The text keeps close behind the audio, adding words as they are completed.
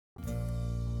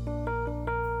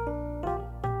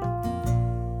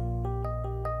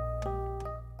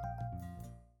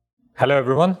Hello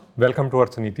everyone, welcome to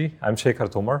Arth Niti. I'm Shekhar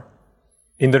Tomar.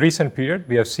 In the recent period,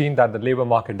 we have seen that the labor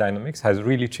market dynamics has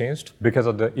really changed because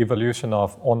of the evolution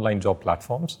of online job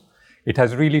platforms. It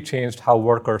has really changed how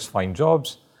workers find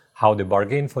jobs, how they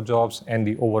bargain for jobs, and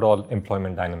the overall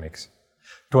employment dynamics.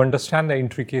 To understand the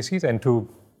intricacies and to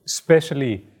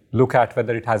especially look at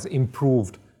whether it has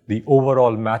improved the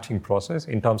overall matching process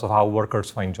in terms of how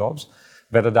workers find jobs,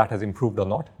 whether that has improved or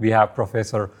not, we have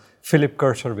Professor Philipp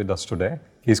Kircher with us today.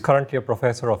 He's currently a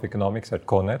professor of economics at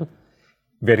Cornell,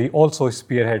 where he also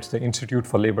spearheads the Institute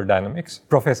for Labor Dynamics.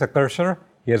 Professor Kircher,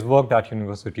 he has worked at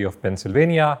University of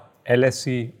Pennsylvania,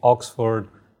 LSE, Oxford,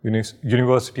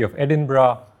 University of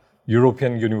Edinburgh,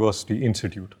 European University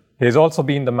Institute. He has also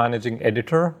been the managing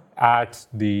editor at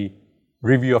the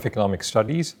Review of Economic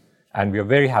Studies, and we are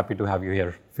very happy to have you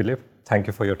here, Philipp. Thank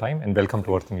you for your time and welcome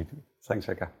to Arth Niti. Thanks,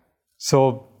 Shekhar.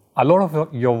 So, a lot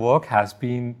of your work has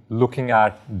been looking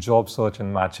at job search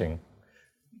and matching.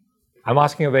 I'm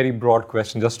asking a very broad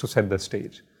question just to set the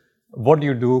stage. What do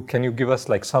you do? Can you give us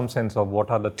some sense of what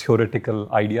are the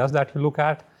theoretical ideas that you look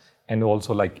at? And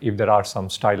also if there are some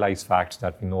stylized facts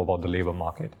that we know about the labor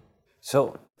market?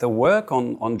 So the work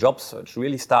on job search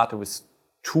really started with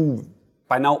two,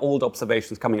 by now old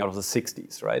observations coming out of the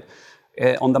 60s, right?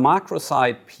 On the macro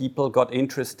side, people got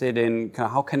interested in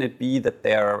how can it be that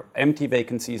there are empty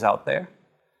vacancies out there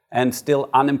and still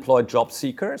unemployed job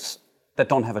seekers that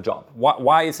don't have a job?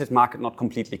 Why is this market not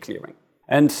completely clearing?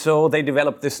 And so they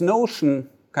developed this notion,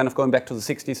 kind of going back to the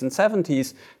 60s and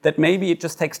 70s, that maybe it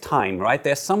just takes time, right?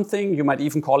 There's something, you might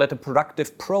even call it a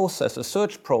productive process, a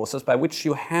search process by which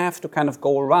you have to kind of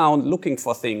go around looking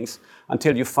for things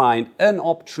until you find an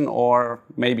option or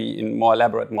maybe in more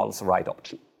elaborate models, the right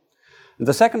option.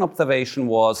 The second observation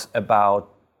was about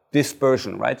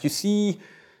dispersion, right? You see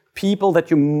people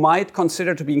that you might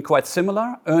consider to be quite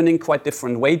similar, earning quite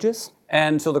different wages.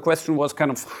 And so the question was kind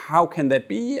of how can that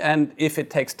be? And if it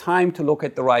takes time to look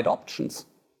at the right options,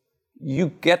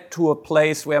 you get to a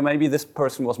place where maybe this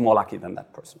person was more lucky than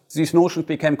that person. These notions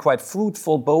became quite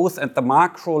fruitful, both at the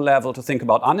macro level to think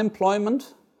about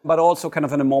unemployment, but also kind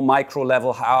of on a more micro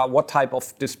level, what type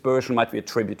of dispersion might we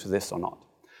attribute to this or not.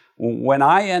 When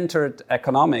I entered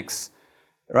economics,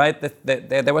 right,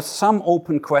 there were some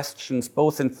open questions,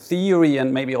 both in theory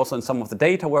and maybe also in some of the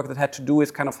data work that had to do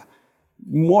with kind of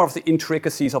more of the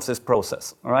intricacies of this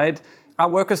process, right? Are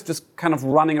workers just kind of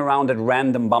running around at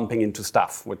random bumping into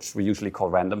stuff, which we usually call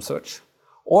random search?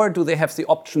 Or do they have the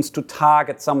options to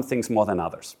target some things more than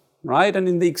others, right? And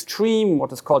in the extreme,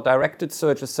 what is called directed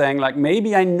search is saying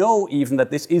maybe I know even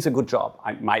that this is a good job.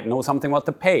 I might know something about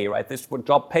the pay, right? This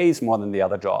job pays more than the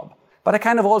other job. But I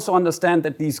kind of also understand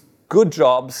that these good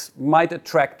jobs might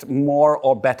attract more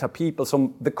or better people.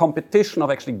 So the competition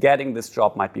of actually getting this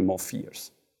job might be more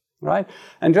fierce, right?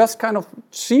 And just kind of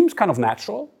seems kind of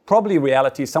natural. Probably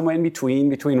reality is somewhere in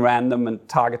between random and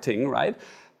targeting, right?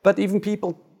 But even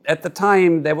people at the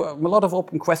time, there were a lot of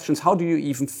open questions. How do you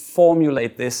even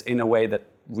formulate this in a way that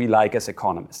we like as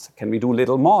economists? Can we do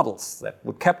little models that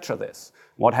would capture this?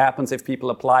 What happens if people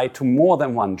apply to more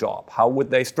than one job? How would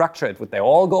they structure it? Would they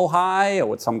all go high or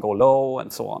would some go low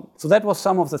and so on? So that was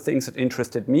some of the things that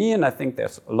interested me, and I think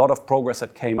there's a lot of progress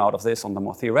that came out of this on the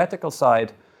more theoretical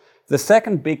side. The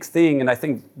second big thing, and I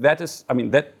think that is,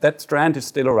 that strand is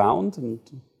still around and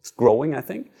it's growing, I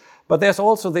think. But there's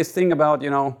also this thing about,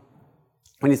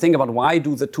 when you think about why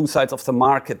do the two sides of the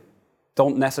market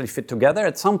don't necessarily fit together,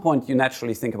 at some point you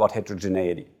naturally think about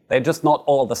heterogeneity. They're just not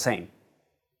all the same.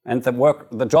 And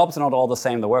the jobs are not all the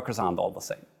same, the workers aren't all the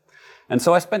same. And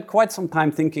so I spent quite some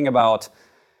time thinking about,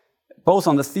 both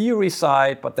on the theory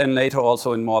side, but then later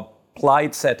also in more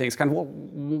applied settings, kind of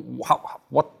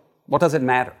what does it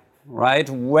matter, right?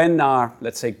 When are,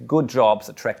 let's say, good jobs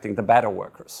attracting the better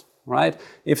workers, right?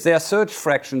 If there are search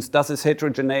fractions, does this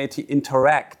heterogeneity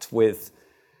interact with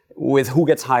who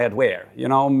gets hired where?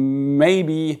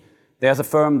 Maybe there's a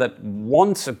firm that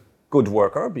wants a good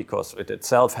worker because it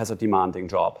itself has a demanding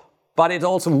job, but it's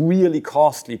also really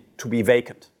costly to be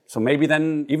vacant. So maybe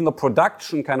then even the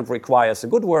production kind of requires a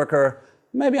good worker,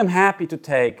 maybe I'm happy to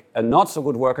take a not so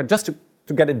good worker just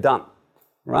to get it done,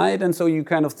 right? And so you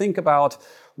kind of think about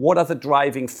what are the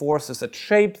driving forces that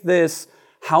shape this?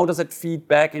 How does it feed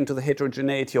back into the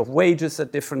heterogeneity of wages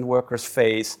that different workers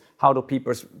face? How do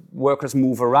workers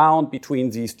move around between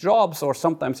these jobs? Or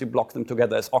sometimes you block them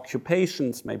together as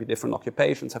occupations. Maybe different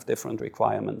occupations have different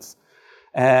requirements.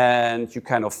 And you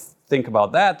kind of think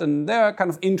about that. And there are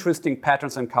kind of interesting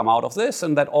patterns that come out of this.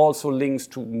 And that also links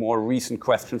to more recent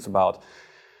questions about,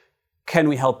 can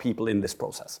we help people in this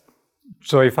process?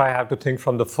 So if I have to think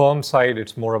from the firm side,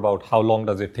 it's more about how long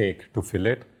does it take to fill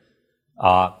it?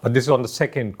 But this is on the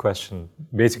second question,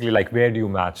 basically like where do you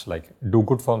match? Like do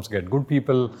good firms get good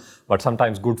people, but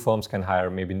sometimes good firms can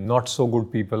hire maybe not so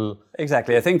good people.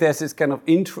 Exactly. I think there's this kind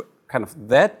of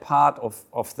that part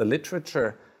of the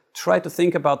literature. Try to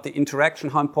think about the interaction.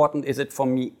 How important is it for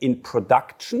me in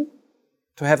production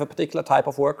to have a particular type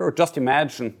of worker? Just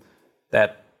imagine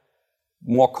that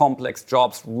more complex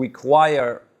jobs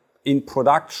require in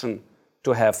production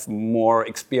to have more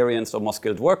experienced or more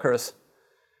skilled workers.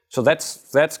 So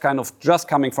that's kind of just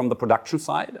coming from the production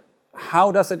side.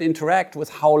 How does it interact with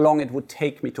how long it would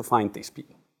take me to find these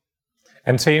people?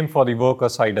 And same for the worker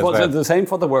side as well. The same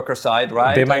for the worker side,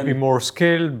 right? They might be more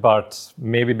skilled, but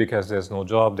maybe because there's no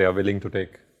job, they are willing to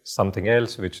take something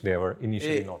else, which they were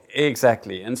initially not.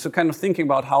 Exactly. And so kind of thinking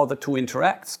about how the two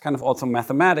interacts, kind of also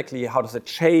mathematically, how does it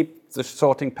shape the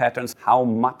sorting patterns? How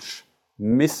much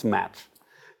mismatch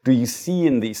do you see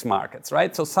in these markets,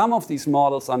 right? So some of these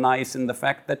models are nice in the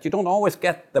fact that you don't always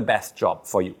get the best job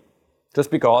for you,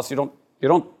 just because you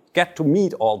don't get to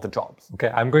meet all the jobs. Okay,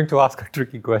 I'm going to ask a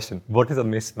tricky question. What is a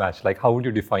mismatch? Like, how would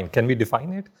you define? Can we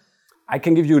define it? I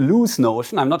can give you a loose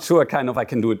notion. I'm not sure I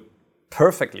can do it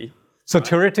perfectly. So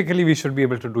theoretically, we should be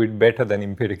able to do it better than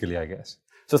empirically, I guess.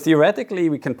 So theoretically,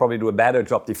 we can probably do a better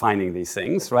job defining these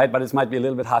things, right? But it might be a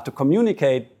little bit hard to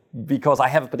communicate because I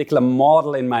have a particular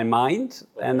model in my mind,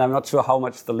 and I'm not sure how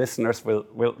much the listeners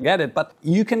will get it. But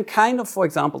you can kind of, for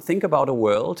example, think about a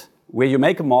world where you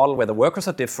make a model where the workers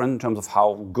are different in terms of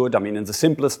how good. I mean, in the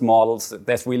simplest models,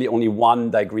 there's really only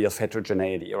one degree of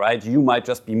heterogeneity, right? You might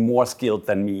just be more skilled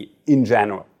than me in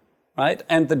general, right?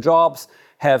 And the jobs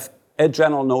have a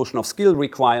general notion of skill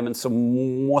requirements, so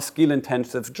more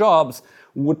skill-intensive jobs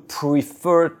would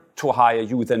prefer to hire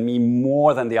you than me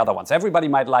more than the other ones. Everybody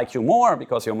might like you more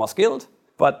because you're more skilled,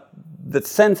 but the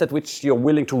sense at which you're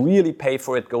willing to really pay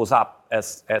for it goes up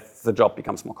as the job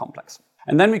becomes more complex.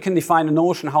 And then we can define a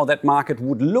notion how that market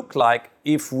would look like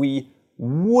if we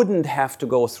wouldn't have to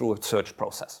go through a search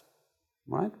process,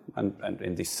 right? And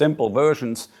in these simple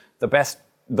versions,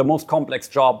 the most complex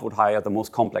job would hire the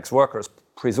most complex workers,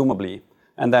 presumably,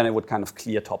 and then it would kind of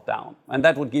clear top down. And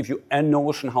that would give you a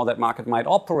notion how that market might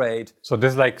operate. So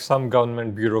there's like some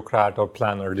government bureaucrat or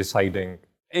planner deciding.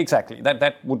 Exactly.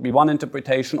 That would be one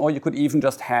interpretation, or you could even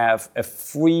just have a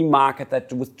free market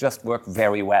that would just work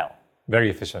very well. Very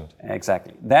efficient.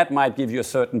 Exactly. That might give you a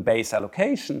certain base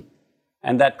allocation,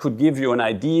 and that could give you an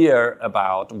idea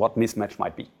about what mismatch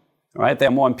might be. Right? There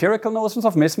are more empirical notions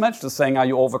of mismatch, just saying, are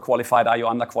you overqualified, are you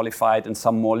underqualified, in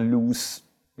some more loose,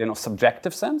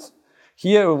 subjective sense.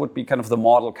 Here it would be kind of the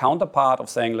model counterpart of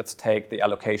saying, let's take the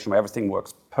allocation where everything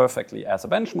works perfectly as a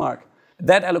benchmark.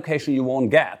 That allocation you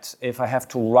won't get if I have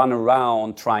to run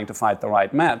around trying to find the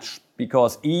right match,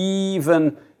 because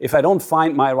even if I don't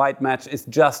find my right match, it's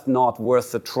just not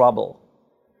worth the trouble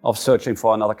of searching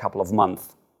for another couple of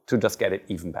months to just get it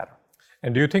even better.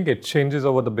 And do you think it changes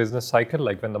over the business cycle,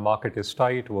 like when the market is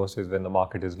tight versus when the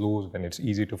market is loose, when it's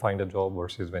easy to find a job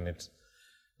versus when it's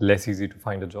less easy to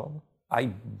find a job? I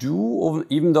do,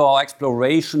 even though our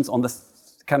explorations on the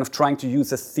kind of trying to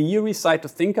use the theory side to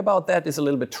think about that is a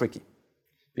little bit tricky.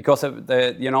 Because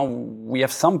we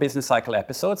have some business cycle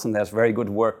episodes, and there's very good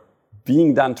work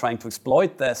being done trying to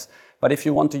exploit this. But if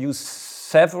you want to use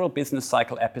several business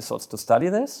cycle episodes to study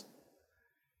this,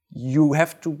 you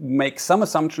have to make some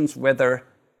assumptions whether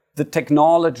the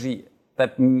technology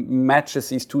that matches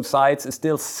these two sides is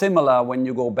still similar when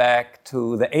you go back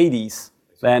to the 80s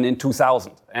than in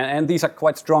 2000. And these are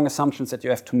quite strong assumptions that you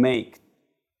have to make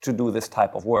to do this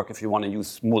type of work if you want to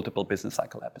use multiple business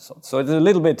cycle episodes. So it's a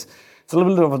little bit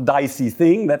of a dicey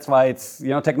thing. That's why it's,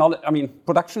 technology. I mean,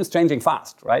 production is changing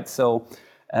fast, right? So,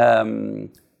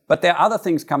 but there are other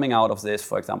things coming out of this.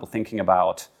 For example, thinking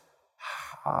about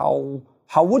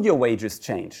how would your wages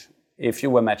change if you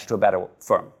were matched to a better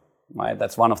firm, right?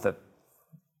 That's one of the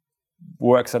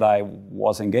works that I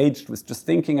was engaged with, just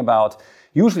thinking about,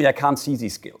 usually I can't see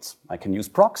these skills. I can use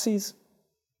proxies,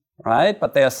 right?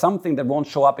 But there's something that won't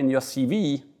show up in your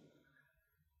CV,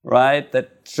 right?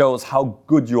 That shows how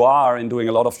good you are in doing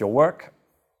a lot of your work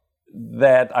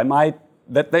that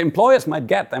the employers might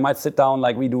get. They might sit down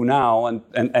like we do now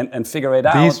and figure it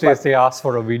out. These days they ask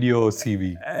for a video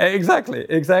CV.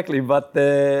 Exactly. But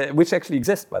which actually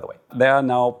exists, by the way. There are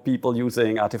now people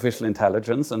using artificial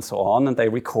intelligence and so on, and they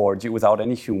record you without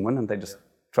any human, and they just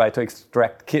try to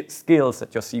extract skills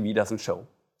that your CV doesn't show.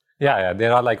 Yeah,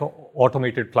 there are like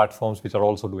automated platforms which are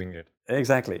also doing it.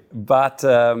 Exactly. But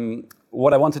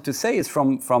what I wanted to say is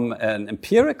from an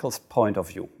empirical point of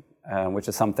view, which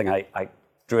is something I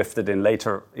drifted in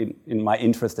later in my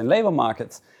interest in labor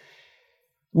markets,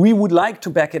 we would like to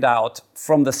back it out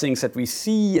from the things that we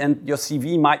see, and your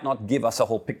CV might not give us a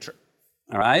whole picture.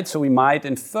 All right, so we might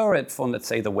infer it from, let's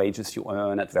say, the wages you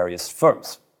earn at various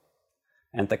firms.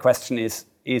 And the question is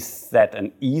that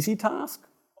an easy task,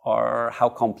 or how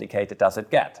complicated does it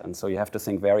get? And so you have to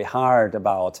think very hard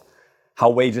about how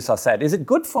wages are set. Is it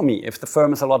good for me if the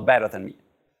firm is a lot better than me?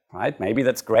 Right? Maybe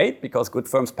that's great because good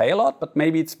firms pay a lot, but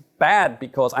maybe it's bad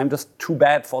because I'm just too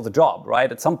bad for the job,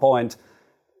 right? At some point,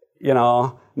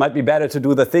 might be better to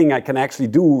do the thing I can actually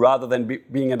do rather than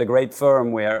being at a great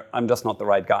firm where I'm just not the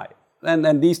right guy.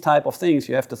 And these type of things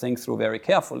you have to think through very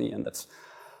carefully, and that's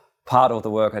part of the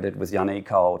work I did with Jan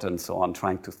Eekhout and so on,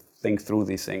 trying to think through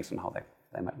these things and how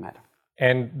they might matter.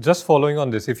 And just following on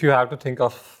this, if you have to think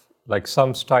of like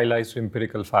some stylized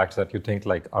empirical facts that you think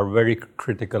like are very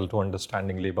critical to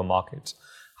understanding labor markets,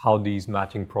 how these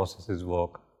matching processes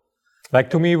work. Like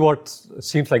to me, what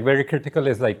seems like very critical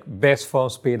is like best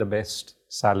firms pay the best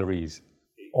salaries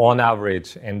on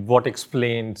average, and what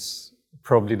explains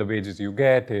probably the wages you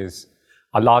get is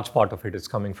a large part of it is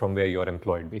coming from where you're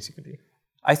employed, basically.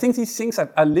 I think these things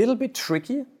are a little bit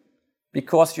tricky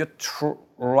because you're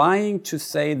trying to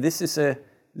say this is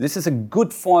a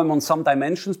good firm on some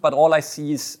dimensions, but all I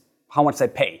see is how much they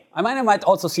pay. I might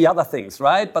also see other things,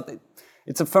 right? But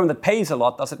it's a firm that pays a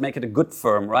lot. Does it make it a good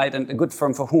firm, right? And a good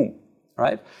firm for whom,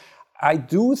 right? I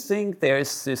do think there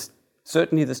is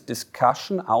certainly this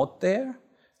discussion out there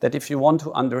that if you want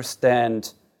to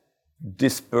understand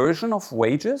dispersion of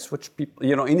wages, which people,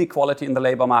 inequality in the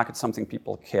labor market is something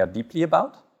people care deeply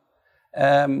about.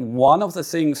 One of the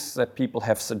things that people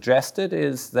have suggested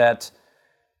is that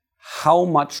how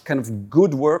much kind of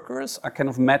good workers are kind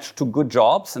of matched to good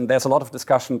jobs, and there's a lot of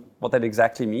discussion what that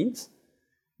exactly means,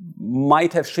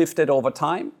 might have shifted over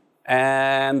time,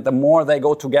 and the more they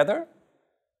go together,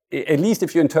 at least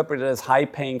if you interpret it as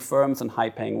high-paying firms and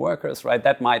high-paying workers, right,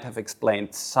 that might have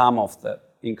explained some of the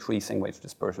increasing wage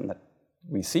dispersion that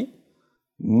we see.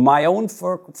 My own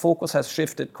focus has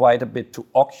shifted quite a bit to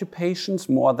occupations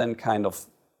more than kind of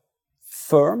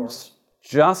firms,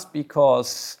 just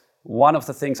because one of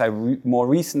the things I more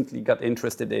recently got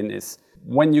interested in is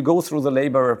when you go through the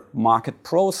labor market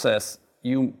process,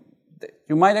 you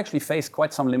might actually face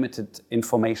quite some limited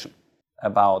information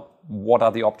about what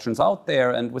are the options out there.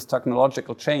 And with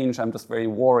technological change, I'm just very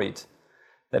worried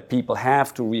that people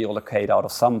have to reallocate out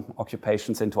of some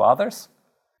occupations into others.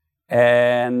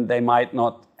 And they might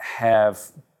not have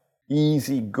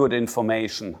easy, good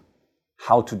information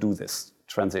how to do this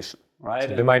transition, right?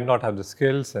 So they might not have the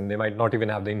skills and they might not even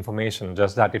have the information,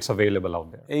 just that it's available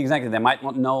out there. Exactly. They might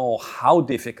not know how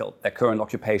difficult their current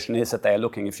occupation is that they're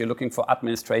looking. If you're looking for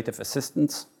administrative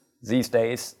assistance these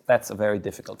days, that's a very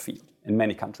difficult field in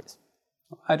many countries.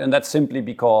 Right? And that's simply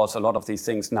because a lot of these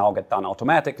things now get done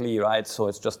automatically, right? So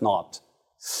it's just not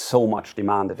so much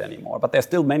demanded anymore. But there's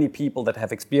still many people that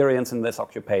have experience in this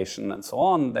occupation and so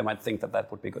on. They might think that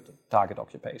that would be a good target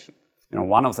occupation.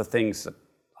 One of the things that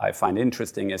I find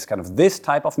interesting is kind of this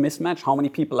type of mismatch, how many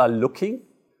people are looking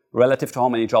relative to how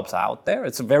many jobs are out there.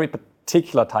 It's a very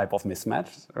particular type of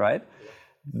mismatch, right?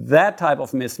 That type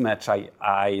of mismatch,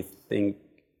 I think,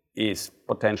 is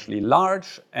potentially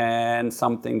large and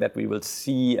something that we will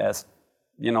see as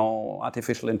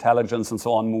artificial intelligence and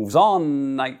so on moves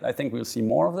on. I think we'll see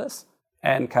more of this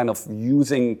and kind of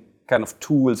using kind of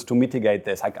tools to mitigate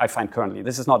this. I find currently,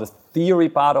 this is not a theory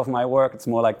part of my work, it's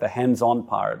more like the hands-on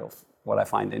part of what I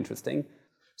find interesting.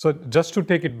 So just to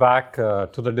take it back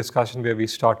to the discussion where we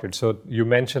started, so you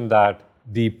mentioned that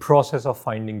the process of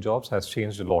finding jobs has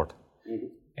changed a lot. Mm-hmm.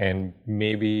 And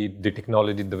maybe the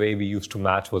technology, the way we used to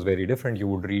match was very different. You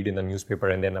would read in a newspaper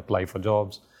and then apply for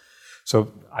jobs.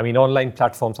 So, online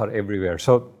platforms are everywhere.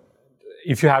 So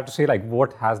if you have to say,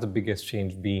 what has the biggest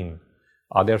change been?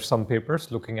 Are there some papers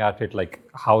looking at it,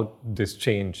 how this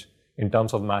change in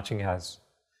terms of matching has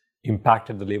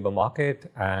impacted the labor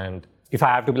market? And if I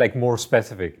have to be, more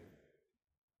specific,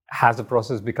 has the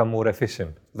process become more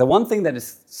efficient? The one thing that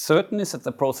is certain is that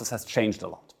the process has changed a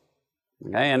lot.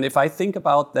 Okay? And if I think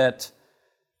about that,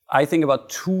 I think about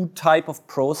two types of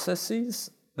processes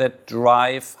that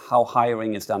drive how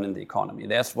hiring is done in the economy.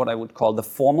 There's what I would call the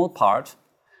formal part,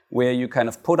 where you kind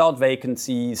of put out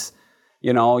vacancies.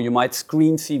 You might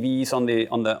screen CVs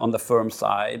on the firm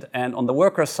side, and on the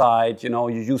worker side, you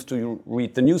used to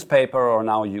read the newspaper, or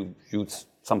now you use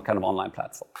some kind of online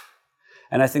platform.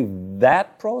 And I think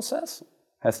that process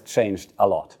has changed a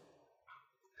lot.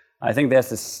 I think there's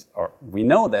this, or we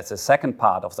know there's a second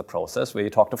part of the process where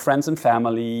you talk to friends and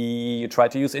family, you try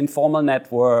to use informal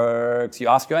networks, you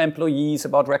ask your employees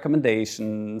about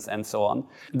recommendations and so on.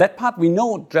 That part we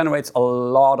know generates a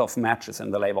lot of matches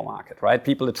in the labor market, right?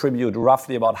 People attribute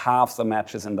roughly about half the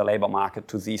matches in the labor market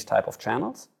to these type of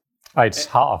channels. It's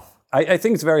half. I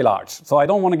think it's very large. So I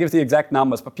don't want to give the exact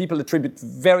numbers, but people attribute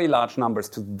very large numbers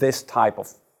to this type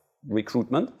of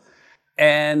recruitment.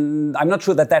 And I'm not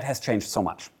sure that has changed so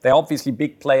much. There are obviously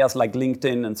big players like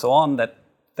LinkedIn and so on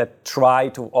that try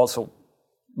to also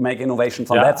make innovations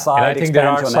on that side. And I think there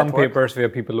are some papers where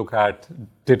people look at,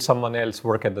 did someone else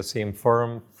work at the same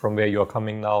firm from where you're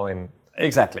coming now? And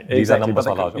exactly. These are numbers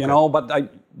but allowed. You know, but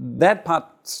that part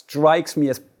strikes me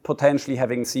as potentially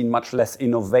having seen much less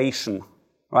innovation,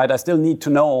 right? I still need to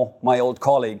know my old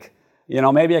colleague. You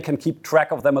know, maybe I can keep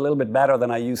track of them a little bit better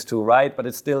than I used to, right? But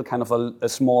it's still kind of a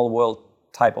small world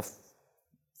type of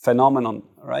phenomenon,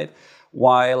 right?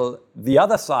 While the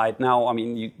other side now, I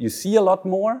mean, you see a lot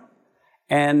more,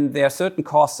 and there are certain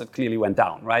costs that clearly went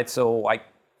down, right? So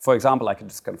for example, I could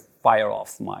just kind of fire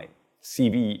off my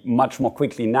CV much more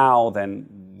quickly now than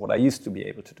what I used to be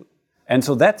able to do. And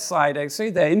so that side, actually,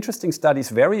 there are interesting studies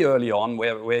very early on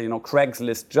where you know,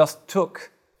 Craigslist just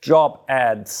took job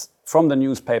ads from the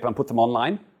newspaper and put them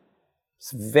online.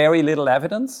 There's very little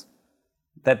evidence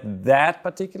that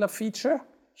particular feature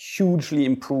hugely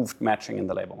improved matching in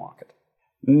the labor market.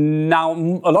 Now,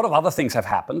 a lot of other things have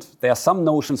happened. There are some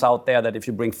notions out there that if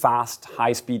you bring fast,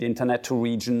 high-speed internet to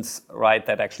regions, right,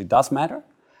 that actually does matter.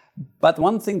 But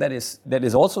one thing that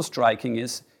is also striking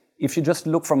is if you just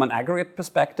look from an aggregate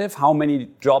perspective, how many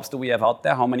jobs do we have out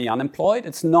there, how many unemployed?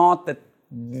 It's not that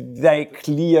they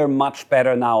clear much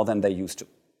better now than they used to.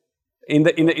 In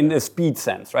the speed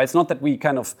sense, right? It's not that we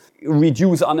kind of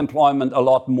reduce unemployment a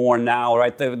lot more now,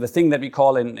 right? The thing that we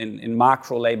call in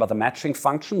macro labor the matching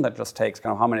function that just takes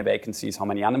kind of how many vacancies, how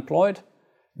many unemployed,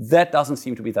 that doesn't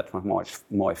seem to be that much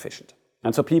more efficient.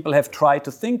 And so people have tried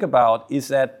to think about, is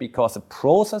that because the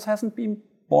process hasn't been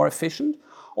more efficient,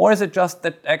 or is it just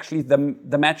that actually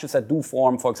the matches that do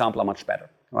form, for example, are much better,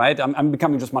 right? I'm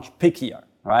becoming just much pickier,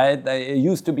 right? It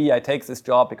used to be I take this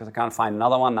job because I can't find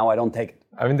another one, now I don't take it.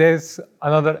 I mean, there's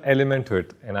another element to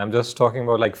it, and I'm just talking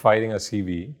about like filing a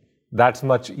CV. That's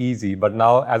much easy, but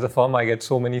now as a firm, I get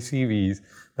so many CVs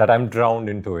that I'm drowned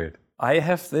into it. I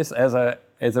have this as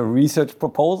a research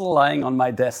proposal lying on my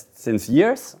desk since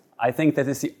years. I think that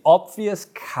is the obvious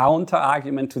counter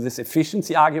argument to this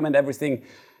efficiency argument. Everything,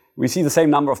 we see the same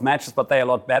number of matches, but they're a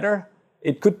lot better.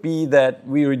 It could be that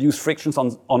we reduce frictions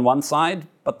on one side,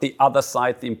 but the other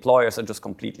side, the employers are just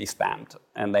completely spammed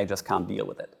and they just can't deal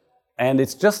with it. And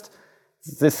it's just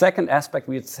the second aspect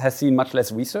which has seen much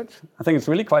less research. I think it's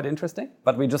really quite interesting,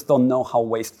 but we just don't know how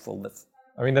wasteful this is.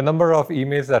 I mean, the number of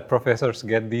emails that professors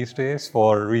get these days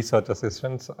for research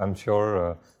assistants, I'm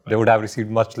sure they would have received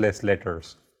much less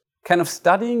letters. Kind of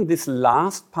studying this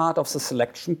last part of the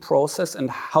selection process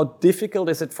and how difficult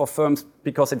is it for firms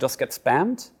because it just gets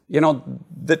spammed. You know,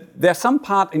 there's some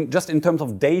part just in terms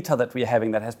of data that we're having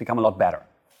that has become a lot better.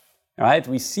 Right?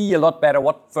 We see a lot better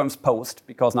what firms post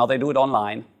because now they do it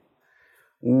online.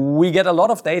 We get a lot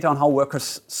of data on how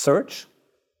workers search,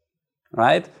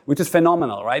 right? Which is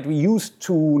phenomenal, right? We used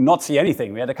to not see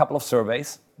anything. We had a couple of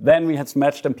surveys. Then we had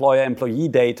matched employer-employee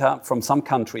data from some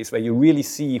countries where you really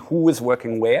see who is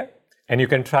working where. And you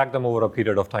can track them over a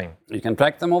period of time. You can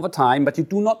track them over time, but you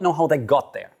do not know how they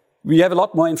got there. We have a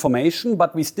lot more information,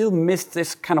 but we still miss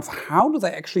this kind of how do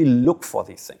they actually look for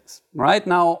these things? Right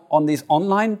now, on these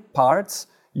online parts,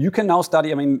 you can now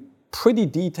study, I mean, pretty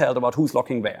detailed about who's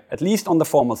looking where, at least on the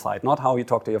formal side, not how you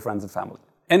talk to your friends and family.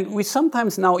 And we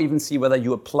sometimes now even see whether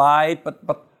you applied,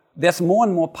 but there's more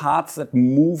and more parts that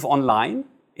move online.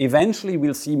 Eventually,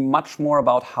 we'll see much more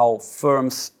about how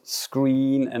firms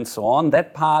screen and so on.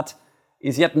 That part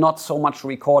is yet not so much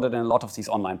recorded in a lot of these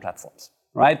online platforms.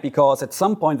 Right? Because at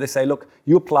some point they say, look,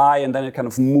 you apply and then it kind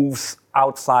of moves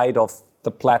outside of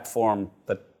the platform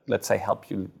that, let's say, help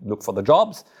you look for the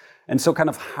jobs. And so kind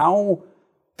of how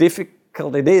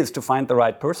difficult it is to find the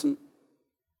right person,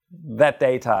 that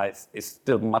data is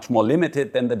still much more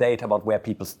limited than the data about where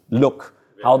people look,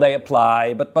 how they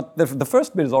apply. But the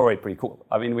first bit is already pretty cool.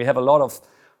 I mean, we have a lot of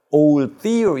old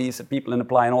theories that people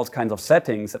apply in all kinds of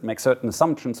settings that make certain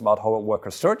assumptions about how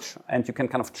workers search, and you can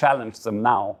kind of challenge them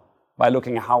now by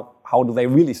looking at how do they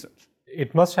really search.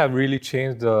 It must have really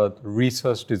changed the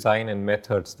research design and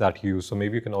methods that you use. So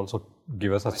maybe you can also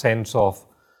give us a sense of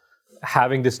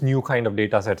having this new kind of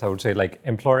data sets, I would say, like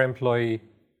employer-employee,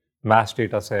 mass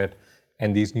data set,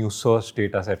 and these new search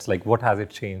data sets. Like, what has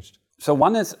it changed? So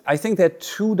one is, I think there are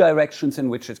two directions in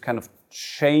which it kind of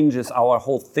changes our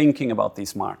whole thinking about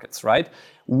these markets, right?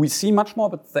 We see much more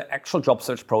about the actual job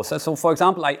search process. So for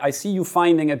example, I see you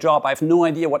finding a job. I have no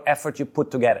idea what effort you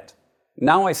put to get it.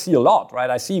 Now I see a lot, right?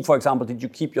 I see, for example, did you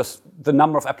keep the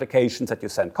number of applications that you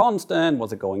sent constant?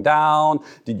 Was it going down?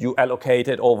 Did you allocate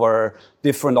it over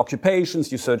different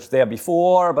occupations? You searched there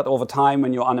before, but over time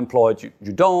when you're unemployed,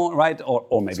 you don't, right?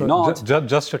 Or maybe not.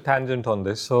 Just a tangent on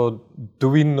this. So do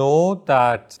we know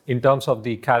that in terms of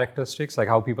the characteristics, like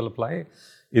how people apply,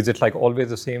 is it like always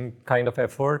the same kind of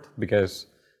effort? Because,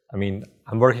 I mean,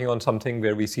 I'm working on something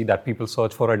where we see that people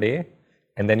search for a day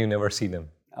and then you never see them.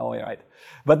 Oh, you're right.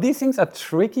 But these things are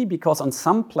tricky because on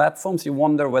some platforms you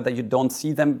wonder whether you don't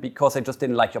see them because they just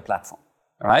didn't like your platform.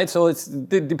 All right, so it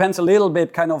depends a little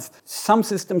bit, kind of, some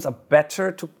systems are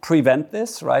better to prevent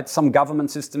this, right? Some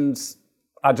government systems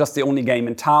are just the only game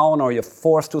in town, or you're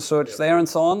forced to search there and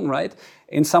so on, right?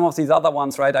 In some of these other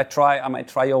ones, right, I might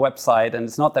try your website, and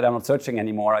it's not that I'm not searching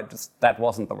anymore, that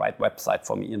wasn't the right website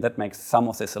for me, and that makes some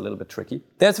of this a little bit tricky.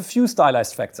 There's a few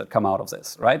stylized facts that come out of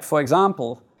this, right? For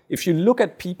example, if you look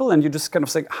at people and you just kind of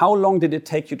say, how long did it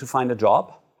take you to find a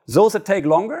job? Those that take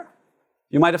longer,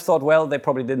 you might have thought, well, they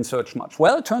probably didn't search much.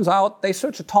 Well, it turns out they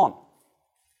search a ton.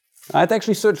 Right? They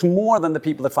actually search more than the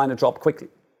people that find a job quickly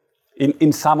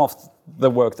in some of the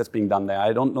work that's being done there.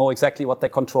 I don't know exactly what they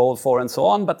control for and so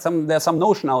on, but there's some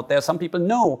notion out there. Some people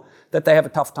know that they have a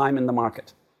tough time in the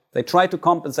market. They try to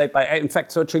compensate by, in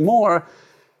fact, searching more,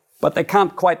 but they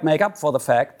can't quite make up for the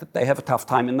fact that they have a tough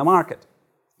time in the market.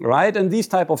 Right? And these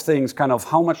type of things, kind of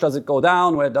how much does it go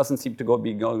down, where it doesn't seem to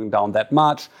be going down that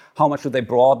much? How much do they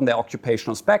broaden their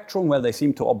occupational spectrum, where they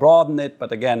seem to broaden it,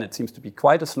 but again, it seems to be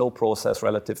quite a slow process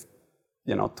relative,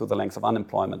 to the length of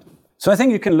unemployment. So I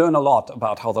think you can learn a lot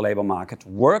about how the labor market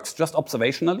works just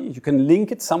observationally. You can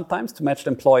link it sometimes to matched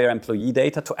employer-employee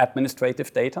data to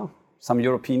administrative data. Some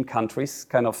European countries,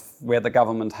 kind of where the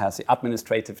government has the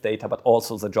administrative data, but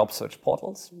also the job search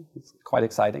portals. It's quite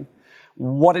exciting.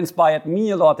 What inspired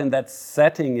me a lot in that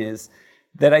setting is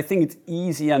that I think it's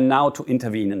easier now to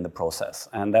intervene in the process.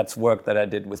 And that's work that I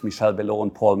did with Michel Belot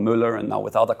and Paul Müller and now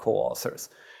with other co-authors.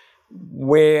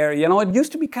 Where, it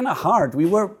used to be kind of hard. We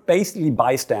were basically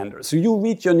bystanders. So you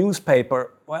read your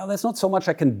newspaper, well, there's not so much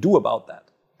I can do about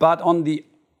that. But on the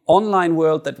online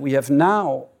world that we have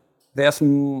now,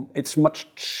 it's much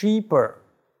cheaper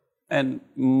and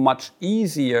much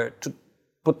easier to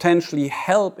potentially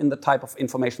help in the type of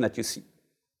information that you see,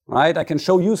 right? I can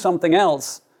show you something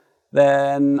else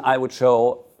than I would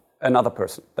show another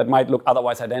person that might look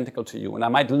otherwise identical to you. And I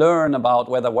might learn about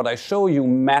whether what I show you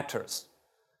matters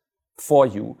for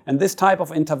you. And this type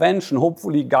of intervention,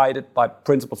 hopefully guided by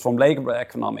principles from labor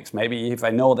economics. Maybe if I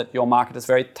know that your market is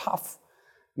very tough,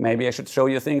 maybe I should show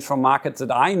you things from markets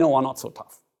that I know are not so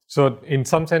tough. So in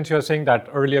some sense, you're saying that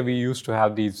earlier we used to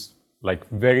have these like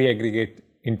very aggregate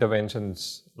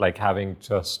interventions, like having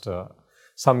just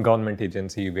some government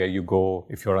agency where you go,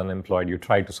 if you're unemployed, you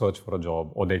try to search for a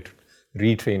job or they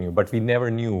retrain you, but we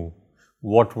never knew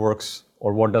what works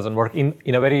or what doesn't work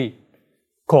in a very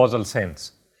causal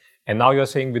sense. And now you're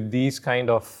saying with these kind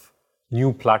of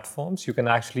new platforms, you can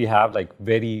actually have like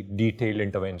very detailed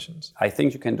interventions. I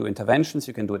think you can do interventions,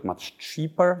 you can do it much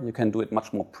cheaper, you can do it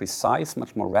much more precise,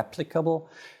 much more replicable.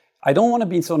 I don't want to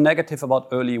be so negative about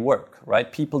early work,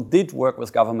 right? People did work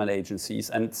with government agencies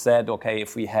and said, okay,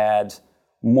 if we had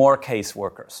more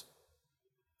caseworkers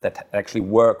that actually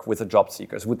work with the job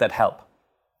seekers, would that help?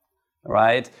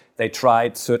 Right? They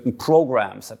tried certain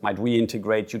programs that might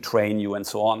reintegrate you, train you, and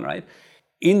so on, right?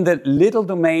 In the little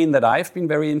domain that I've been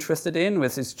very interested in,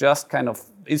 which is just kind of,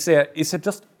 is there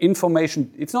just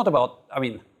information? It's not about,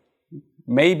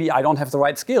 maybe I don't have the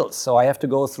right skills, so I have to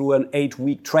go through an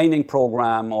 8-week training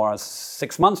program or a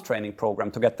 6-month training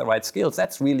program to get the right skills.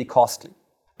 That's really costly.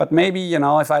 But maybe,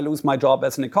 if I lose my job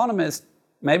as an economist,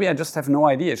 maybe I just have no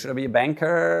idea. Should I be a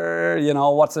banker?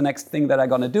 What's the next thing that I'm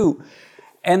going to do?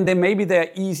 And then maybe there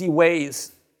are easy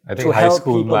ways to help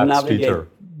people navigate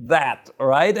that,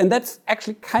 right? And that's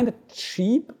actually kind of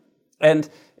cheap. And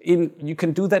you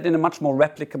can do that in a much more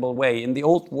replicable way. In the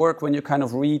old work, when you kind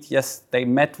of read, yes, they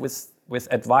met with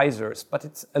advisors, but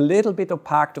it's a little bit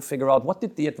opaque to figure out what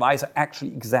did the advisor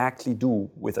actually exactly do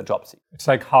with a job seeker. It's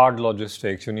like hard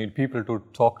logistics. You need people to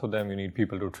talk to them, you need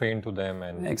people to train to them.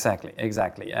 And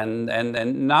Exactly.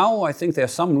 And now I think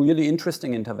there's some really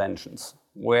interesting interventions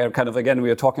where kind of, again, we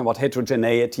are talking about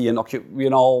heterogeneity and,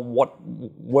 what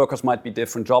workers might be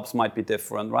different, jobs might be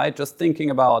different, right? Just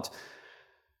thinking about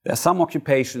there are some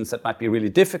occupations that might be really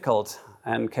difficult,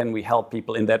 and can we help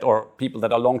people in that, or people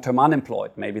that are long-term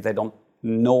unemployed? Maybe they don't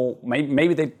know,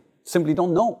 maybe they simply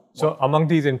don't know. So among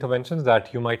these interventions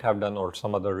that you might have done or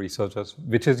some other researchers,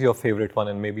 which is your favorite one?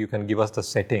 And maybe you can give us the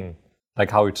setting,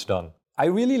 like how it's done. I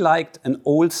really liked an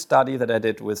old study that I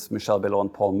did with Michel Bellot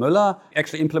and Paul Müller,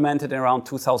 actually implemented in around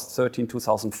 2013,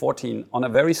 2014 on a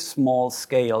very small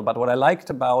scale. But what I liked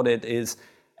about it is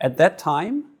at that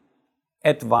time,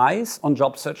 advice on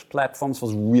job search platforms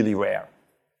was really rare.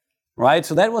 Right?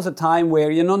 So that was a time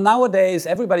where, nowadays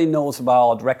everybody knows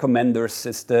about recommender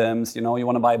systems. You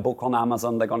want to buy a book on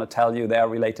Amazon, they're going to tell you there are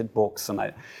related books.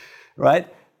 Right?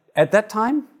 At that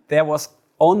time, there was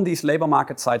on these labor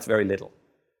market sites very little.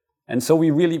 And so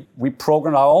we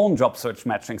programmed our own job search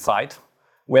matching site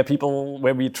where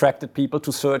we attracted people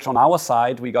to search on our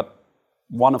site. We got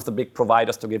one of the big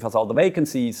providers to give us all the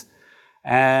vacancies.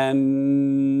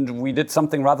 And we did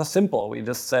something rather simple. We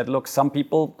just said, look, some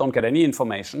people don't get any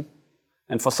information.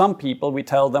 And for some people, we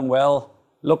tell them, well,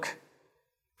 look,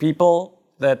 people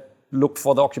that look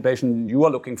for the occupation you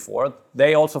are looking for,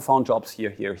 they also found jobs here,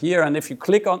 here, here. And if you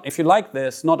like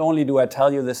this, not only do I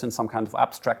tell you this in some kind of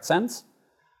abstract sense,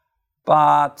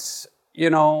 but,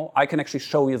 I can actually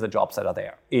show you the jobs that are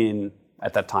there in,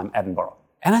 at that time, Edinburgh.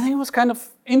 And I think it was kind of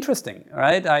interesting,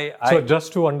 right? So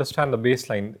just to understand the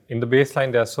baseline, in the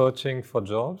baseline, they're searching for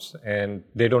jobs and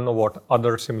they don't know what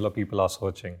other similar people are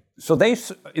searching. So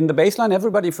in the baseline,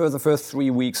 everybody for the first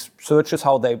 3 weeks searches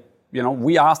how they,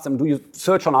 we ask them, do you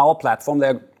search on our platform?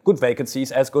 There are good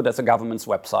vacancies, as good as a government's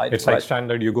website. It's right? Like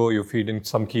standard, you feed in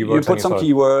some keywords. You put some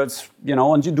keywords,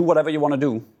 and you do whatever you want to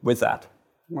do with that,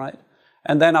 right?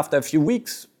 And then after a few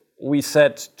weeks, we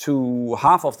said to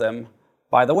half of them,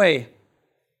 by the way,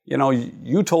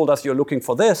 you told us you're looking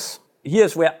for this.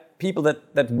 Here's where people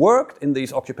that worked in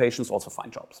these occupations also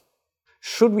find jobs.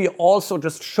 Should we also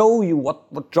just show you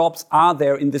what jobs are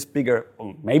there in this bigger,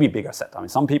 maybe bigger set? I mean,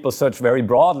 some people search very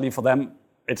broadly. For them,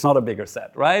 it's not a bigger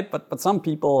set, right? But some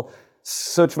people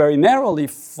search very narrowly.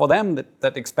 For them,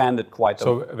 that expanded quite a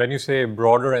bit. So when you say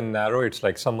broader and narrow, it's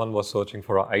like someone was searching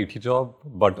for an IT job,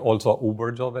 but also an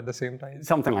Uber job at the same time?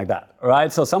 Something like that,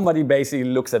 right? So somebody basically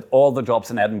looks at all the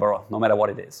jobs in Edinburgh, no matter what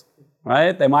it is,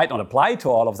 right? They might not apply to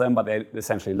all of them, but they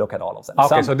essentially look at all of them.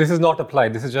 Okay, so this is not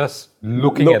applied, this is just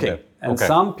looking at them. And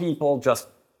some people just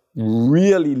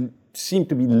really seem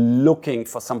to be looking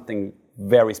for something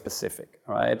very specific,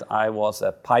 right? I was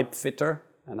a pipe fitter,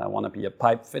 and I want to be a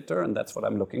pipe fitter, and that's what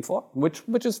I'm looking for,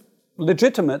 which is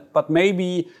legitimate, but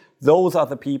maybe those are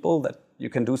the people that you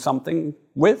can do something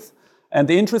with. And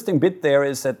the interesting bit there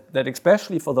is that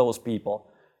especially for those people,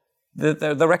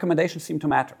 the recommendations seem to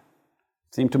matter.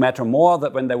 Seem to matter more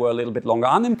that when they were a little bit longer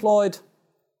unemployed,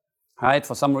 right?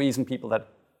 For some reason, people that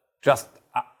just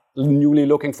are newly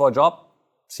looking for a job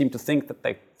seem to think that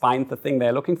they find the thing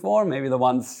they're looking for. Maybe the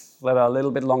ones that are a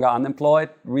little bit longer unemployed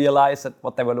realize that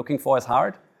what they were looking for is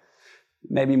hard.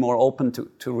 Maybe more open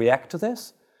to react to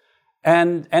this.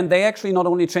 And they actually not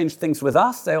only changed things with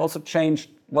us, they also changed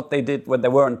what they did when they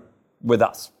weren't with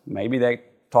us. Maybe they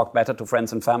talked better to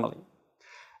friends and family.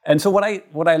 And so what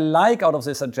I like out of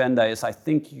this agenda is I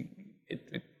think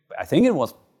it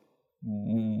was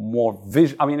more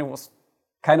visual. I mean, it was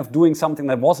kind of doing something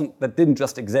that didn't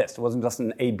just exist. It wasn't just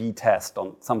an A/B test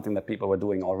on something that people were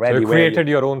doing already. So you created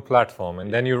your own platform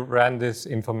and then you ran this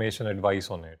information advice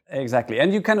on it. Exactly.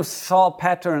 And you kind of saw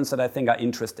patterns that I think are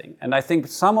interesting. And I think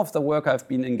some of the work I've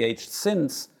been engaged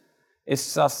since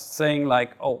is just saying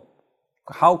like,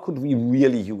 how could we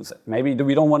really use it? Maybe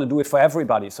we don't want to do it for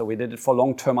everybody. So we did it for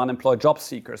long-term unemployed job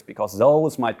seekers because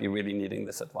those might be really needing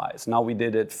this advice. Now we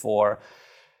did it for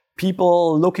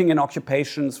people looking in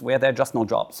occupations where there are just no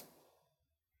jobs.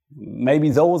 Maybe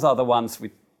those are the ones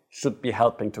we should be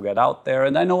helping to get out there.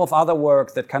 And I know of other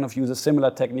work that kind of uses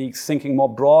similar techniques, thinking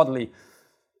more broadly.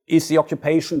 Is the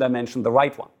occupation dimension the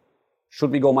right one?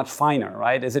 Should we go much finer,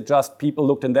 right? Is it just people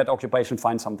looked in that occupation,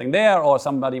 find something there, or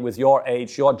somebody with your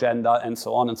age, your gender, and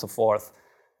so on and so forth,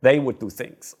 they would do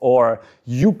things. Or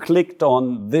you clicked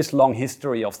on this long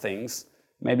history of things,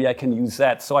 maybe I can use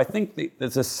that. So I think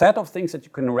there's a set of things that you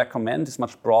can recommend is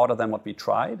much broader than what we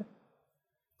tried.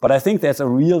 But I think there's a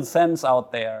real sense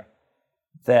out there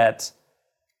that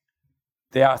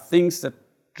there are things that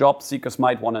job seekers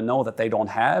might want to know that they don't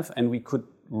have, and we could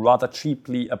rather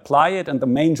cheaply apply it. And the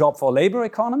main job for a labor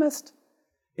economist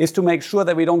is to make sure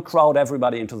that we don't crowd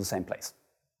everybody into the same place,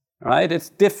 right? It's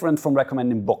different from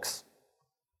recommending books,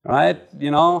 right?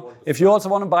 If you also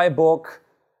want to buy a book,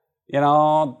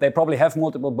 they probably have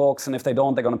multiple books, and if they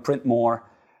don't, they're going to print more,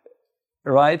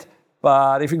 right?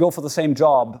 But if you go for the same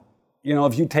job,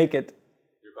 if you take it,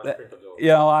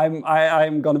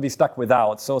 I'm going to be stuck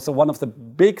without. So one of the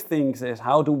big things is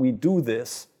how do we do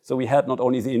this so we had not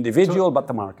only the individual but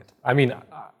the market? I mean,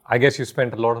 I guess you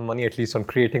spent a lot of money at least on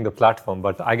creating the platform,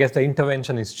 but I guess the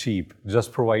intervention is cheap,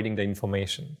 just providing the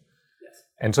information. Yes.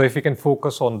 And so if you can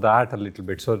focus on that a little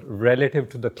bit, so relative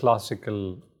to the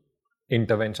classical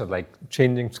intervention, like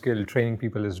changing skill, training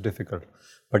people is difficult,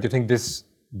 but you think this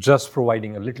just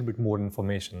providing a little bit more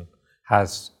information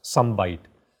has some bite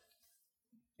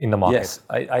in the market? Yes,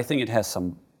 I think it has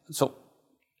some. So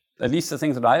at least the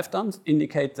things that I have done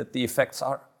indicate that the effects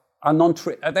are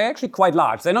they're actually quite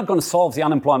large. They're not going to solve the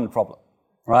unemployment problem,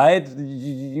 right?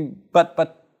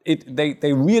 But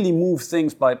they really move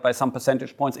things by some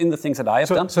percentage points in the things that I have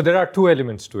done. So there are two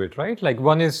elements to it, right? Like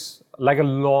one is like a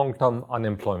long-term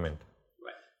unemployment.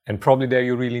 Right. And probably there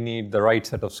you really need the right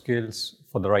set of skills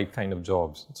for the right kind of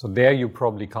jobs. So there you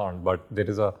probably can't, but there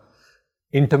is a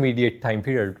intermediate time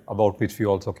period about which we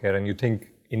also care. And you think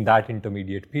in that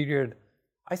intermediate period,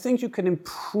 I think you can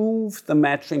improve the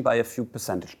matching by a few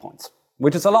percentage points,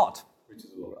 which is a lot,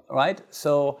 right?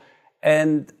 So,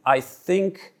 and I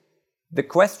think the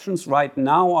questions right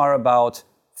now are about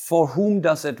for whom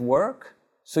does it work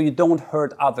so you don't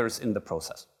hurt others in the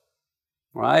process,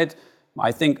 right?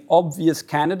 I think obvious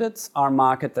candidates are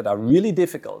markets that are really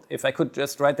difficult. If I could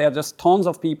just, right, there are just tons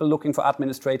of people looking for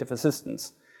administrative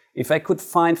assistants. If I could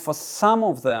find for some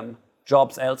of them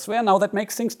jobs elsewhere, now that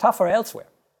makes things tougher elsewhere.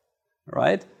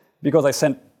 Right? Because I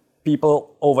sent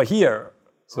people over here,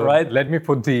 so right? Let me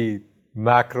put the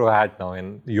macro hat now,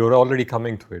 and you're already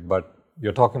coming to it, but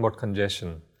you're talking about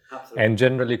congestion. Absolutely. And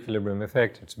general equilibrium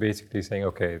effect. It's basically saying,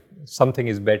 okay, something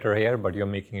is better here, but you're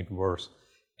making it worse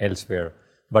elsewhere.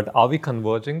 But are we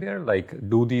converging there? Like,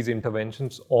 do these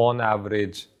interventions on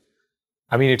average,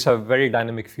 I mean, it's a very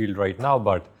dynamic field right now,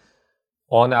 but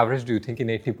on average, do you think in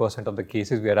 80% of the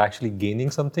cases we are actually gaining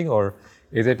something, or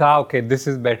is it, okay, this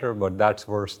is better, but that's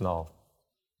worse now?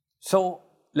 So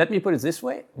let me put it this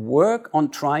way. Work on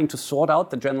trying to sort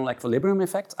out the general equilibrium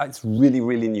effects, it's really,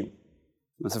 really new.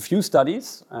 There's a few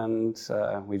studies, and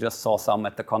we just saw some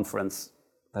at the conference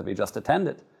that we just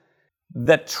attended,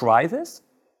 that try this,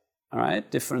 all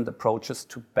right, different approaches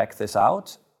to back this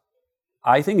out.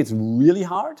 I think it's really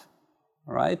hard.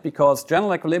 Right? Because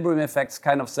general equilibrium effects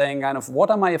kind of saying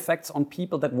what are my effects on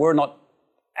people that were not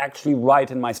actually right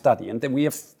in my study? And then we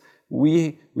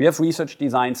have research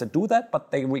designs that do that, but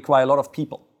they require a lot of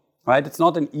people, right? It's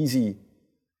not an easy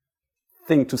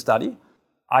thing to study.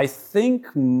 I think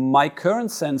my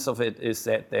current sense of it is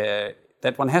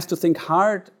that one has to think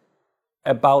hard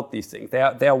about these things.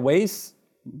 There are ways,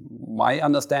 my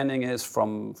understanding is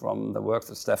from the work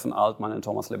that Stefan Altman and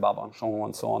Thomas Lebarban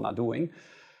and so on are doing,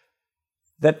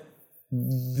 that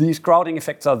these crowding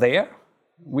effects are there.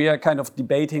 We are kind of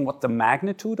debating what the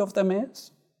magnitude of them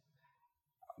is.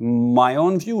 My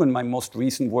own view in my most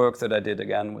recent work that I did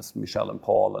again with Michelle and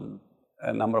Paul and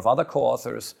a number of other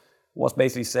co-authors was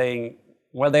basically saying,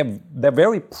 well, they're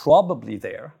very probably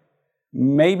there.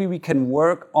 Maybe we can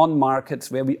work on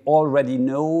markets where we already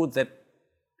know that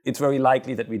it's very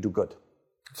likely that we do good.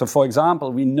 So for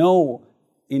example, we know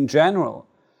in general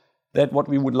that what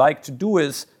we would like to do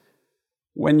is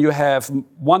when you have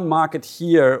one market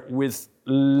here with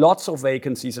lots of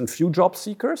vacancies and few job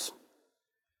seekers,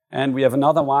 and we have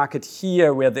another market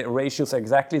here where the ratios are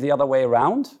exactly the other way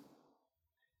around,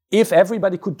 if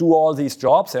everybody could do all these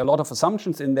jobs, there are a lot of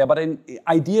assumptions in there, but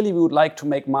ideally we would like to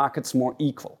make markets more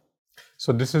equal.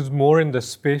 So this is more in the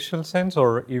spatial sense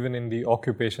or even in the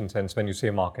occupation sense when you say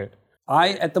market?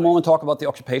 I, at the moment, talk about the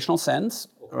occupational sense,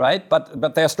 right?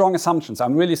 But there are strong assumptions.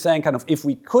 I'm really saying kind of if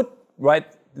we could, right?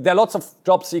 There are lots of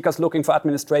job seekers looking for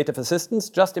administrative assistants.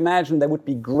 Just imagine they would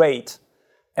be great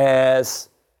as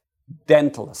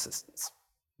dental assistants,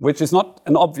 which is not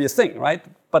an obvious thing, right?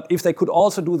 But if they could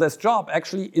also do this job,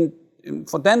 actually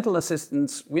for dental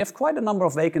assistants, we have quite a number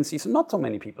of vacancies and not so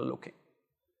many people looking.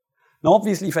 Now,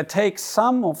 obviously, if I take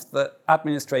some of the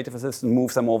administrative assistants and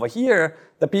move them over here,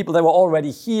 the people that were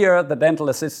already here, the dental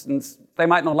assistants, they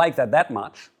might not like that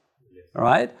much, all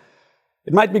right?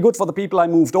 It might be good for the people I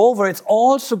moved over. It's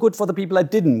also good for the people I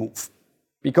didn't move,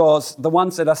 because the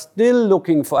ones that are still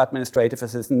looking for administrative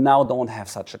assistants now don't have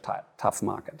such a tough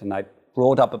market. And I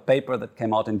wrote up a paper that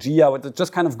came out in GIA. It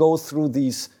just kind of goes through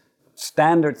these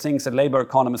standard things that labor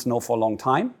economists know for a long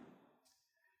time.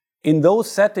 In those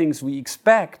settings, we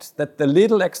expect that the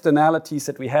little externalities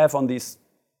that we have on these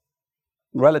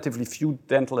relatively few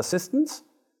dental assistants,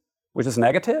 which is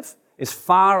negative, is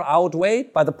far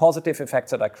outweighed by the positive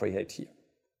effects that I create here.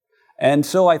 And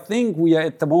so I think we are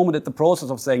at the moment at the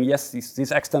process of saying, yes,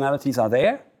 these externalities are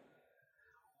there.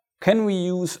 Can we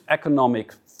use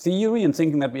economic theory and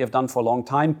thinking that we have done for a long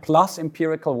time, plus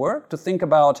empirical work to think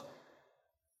about,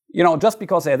 just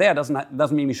because they're there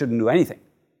doesn't mean we shouldn't do anything.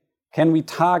 can we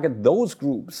target those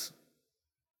groups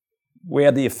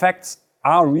where the effects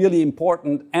are really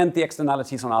important and the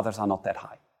externalities on others are not that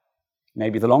high?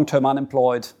 Maybe the long-term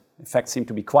unemployed effects seem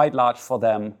to be quite large for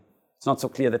them. It's not so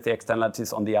clear that the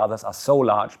externalities on the others are so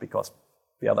large because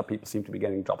the other people seem to be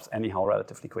getting jobs anyhow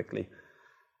relatively quickly.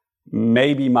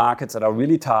 Maybe markets that are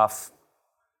really tough,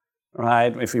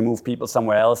 right? If we move people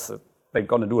somewhere else, they're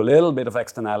going to do a little bit of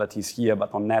externalities here,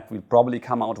 but on net we'll probably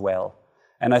come out well.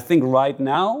 And I think right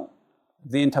now,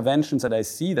 the interventions that I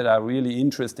see that are really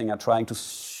interesting are trying to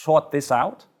sort this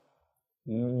out.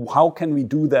 How can we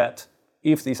do that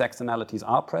if these externalities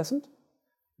are present?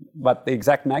 But the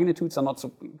exact magnitudes are not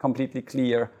so completely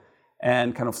clear.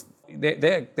 And kind of,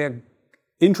 they're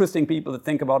interesting people that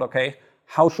think about, okay,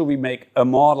 how should we make a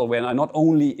model where I not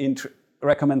only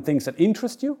recommend things that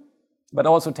interest you, but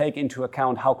also take into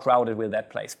account how crowded will that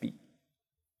place be,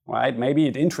 right? Maybe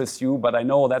it interests you, but I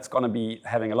know that's going to be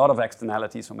having a lot of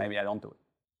externalities, so maybe I don't do it.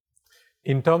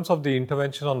 In terms of the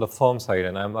intervention on the firm side,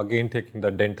 and I'm again taking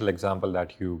the dental example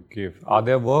that you give, are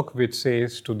there work which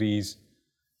says to these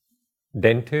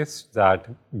dentists that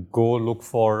go look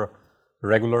for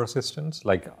regular assistants?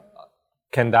 Like,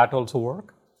 can that also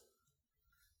work?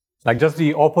 Like just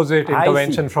the opposite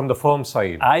intervention from the firm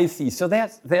side. I see. So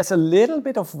there's a little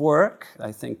bit of work.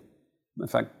 I think,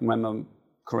 if I remember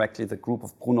correctly, the group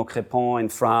of Bruno Crépin in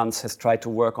France has tried to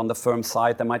work on the firm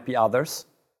side. There might be others.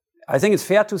 I think it's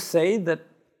fair to say that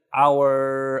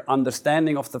our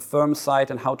understanding of the firm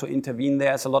side and how to intervene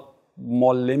there is a lot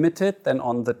more limited than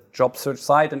on the job search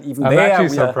side. And even I'm actually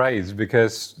surprised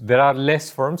because there are less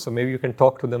firms, so maybe you can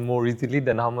talk to them more easily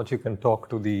than how much you can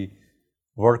talk to the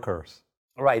workers.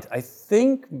 Right. I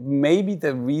think maybe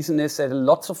the reason is that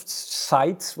lots of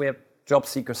sites where job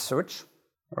seekers search,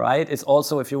 right? It's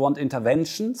also, if you want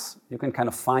interventions, you can kind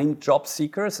of find job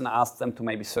seekers and ask them to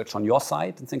maybe search on your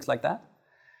site and things like that.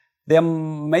 There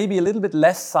may be a little bit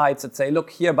less sites that say, look,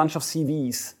 here, a bunch of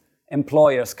CVs,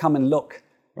 employers, come and look,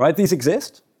 right? These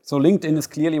exist. So LinkedIn is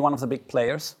clearly one of the big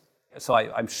players. So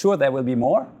I'm sure there will be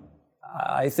more.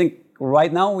 I think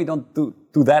right now we don't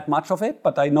do that much of it,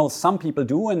 but I know some people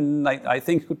do, and I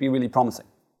think it could be really promising.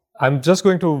 I'm just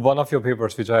going to one of your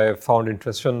papers, which I found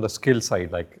interesting on the skill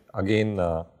side. Like, again,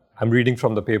 I'm reading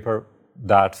from the paper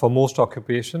that for most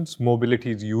occupations,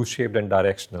 mobility is U-shaped and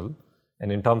directional.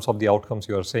 And in terms of the outcomes,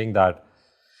 you are saying that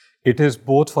it is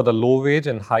both for the low wage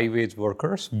and high wage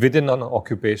workers within an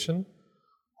occupation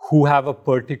who have a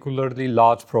particularly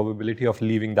large probability of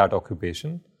leaving that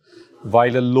occupation,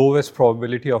 while the lowest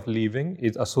probability of leaving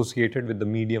is associated with the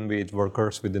medium wage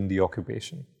workers within the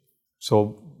occupation.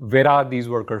 So where are these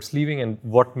workers leaving, and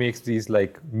what makes these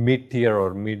like mid-tier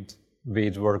or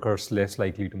mid-wage workers less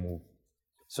likely to move?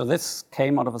 So this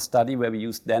came out of a study where we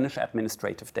used Danish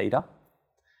administrative data.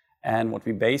 And what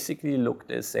we basically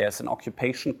looked is there's an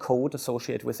occupation code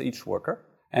associated with each worker.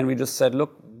 And we just said,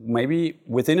 look, maybe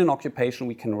within an occupation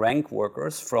we can rank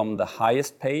workers from the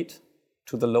highest paid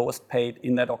to the lowest paid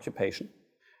in that occupation.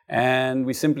 And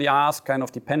we simply ask, kind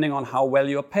of depending on how well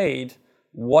you're paid,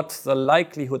 what's the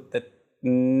likelihood that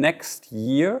next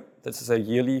year, this is a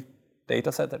yearly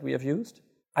data set that we have used,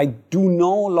 I do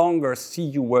no longer see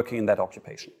you working in that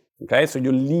occupation. Okay, so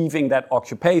you're leaving that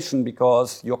occupation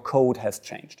because your code has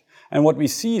changed. And what we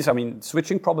see is,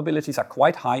 switching probabilities are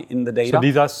quite high in the data. So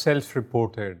these are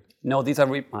self-reported? No, these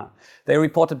are they're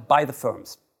reported by the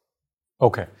firms.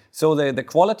 Okay. So the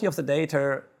quality of the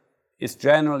data is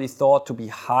generally thought to be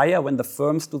higher when the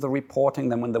firms do the reporting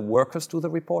than when the workers do the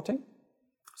reporting.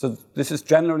 So this is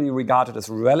generally regarded as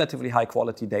relatively high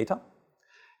quality data.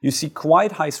 You see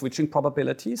quite high switching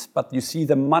probabilities, but you see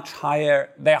them much higher.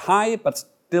 They're high, but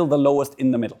still the lowest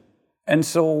in the middle. And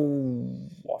so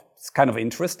it's kind of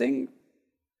interesting.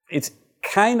 It's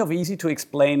kind of easy to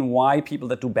explain why people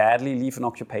that do badly leave an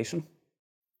occupation.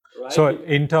 Right? So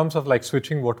in terms of like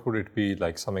switching, what would it be,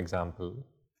 like some example?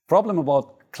 Problem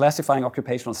about classifying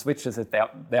occupational switches is there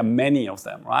are many of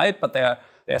them, right? But there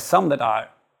are some that are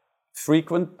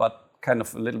frequent, but kind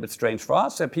of a little bit strange for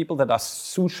us. There are people that are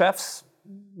sous chefs,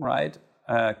 right?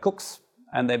 Cooks,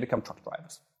 and they become truck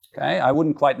drivers. Okay, I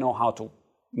wouldn't quite know how to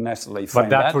necessarily frame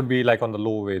that. But that would be like on the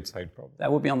low wage side, probably.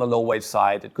 That would be on the low wage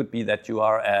side. It could be that you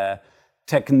are a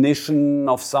technician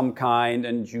of some kind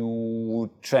and you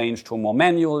change to a more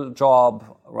manual job,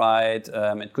 right?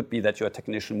 It could be that you're a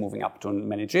technician moving up to a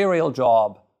managerial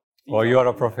job. Or you are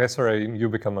a professor and you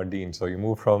become a dean, so you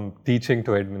move from teaching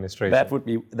to administration. That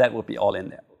would be all in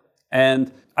there.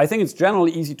 And I think it's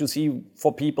generally easy to see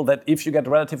for people that if you get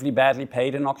relatively badly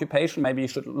paid in an occupation, maybe you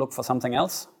should look for something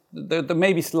else. The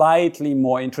maybe slightly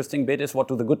more interesting bit is what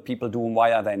do the good people do and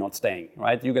why are they not staying,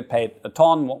 right? You get paid a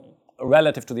ton,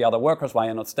 relative to the other workers, why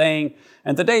you're not staying.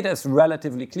 And the data is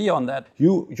relatively clear on that.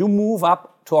 You move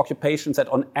up to occupations that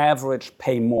on average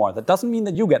pay more. That doesn't mean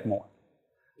that you get more,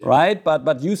 right?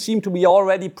 But you seem to be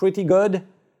already pretty good.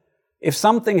 If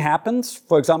something happens,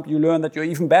 for example, you learn that you're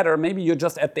even better, maybe you're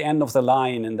just at the end of the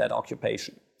line in that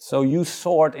occupation. So you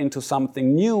sort into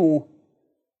something new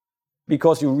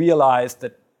because you realize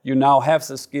that you now have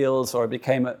the skills, or it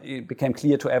became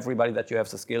clear to everybody that you have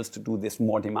the skills to do this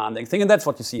more demanding thing. And that's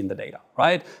what you see in the data,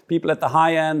 right? People at the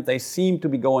high end, they seem to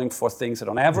be going for things that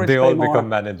on average pay more. They all become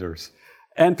managers.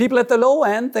 And people at the low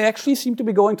end, they actually seem to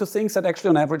be going to things that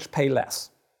actually on average pay less.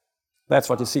 That's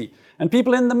what you see. And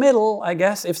people in the middle, I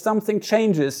guess, if something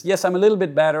changes, yes, I'm a little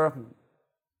bit better,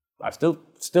 I'm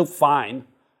still fine,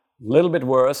 a little bit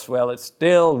worse, well, it's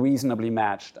still reasonably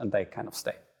matched, and they kind of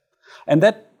stay. And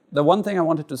the one thing I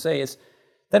wanted to say is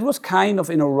that was kind of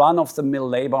in a run-of-the-mill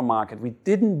labor market. We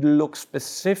didn't look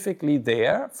specifically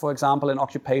there, for example, in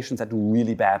occupations that do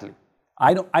really badly.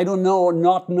 I don't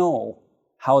know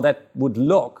how that would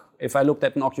look if I looked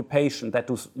at an occupation that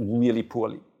does really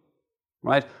poorly,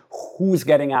 right? Who's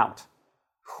getting out?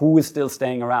 Who is still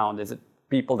staying around? Is it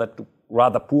people that do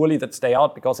rather poorly that stay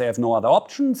out because they have no other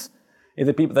options? Is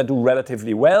it people that do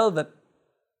relatively well that,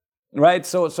 right?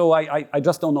 So I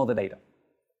just don't know the data.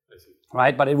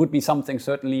 Right, but it would be something,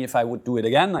 certainly, if I would do it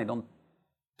again, I don't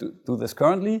do this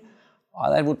currently,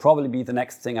 that would probably be the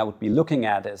next thing I would be looking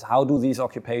at, is how do these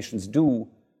occupations do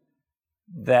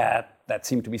that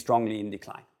seem to be strongly in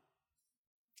decline.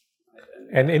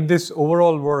 And in this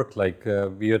overall work, like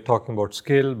we are talking about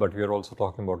skill, but we are also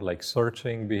talking about like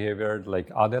searching behavior, like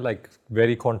are there like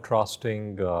very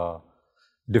contrasting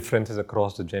differences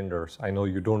across the genders? I know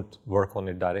you don't work on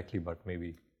it directly, but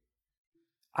maybe.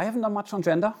 I haven't done much on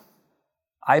gender.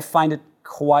 I find it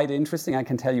quite interesting. I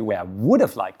can tell you where I would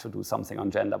have liked to do something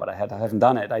on gender, but I haven't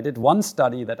done it. I did one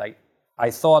study that I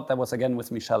thought, that was again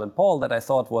with Michelle and Paul, that I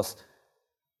thought was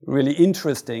really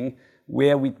interesting,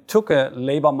 where we took a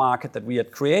labor market that we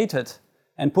had created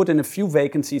and put in a few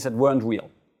vacancies that weren't real.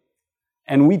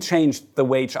 And we changed the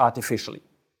wage artificially.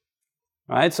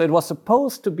 Right? So it was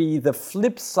supposed to be the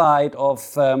flip side of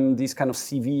these kind of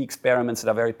CV experiments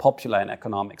that are very popular in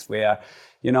economics, where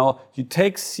you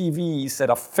take CVs that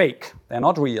are fake, they're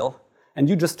not real, and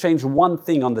you just change one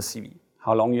thing on the CV,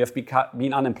 how long you have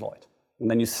been unemployed. And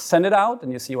then you send it out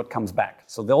and you see what comes back.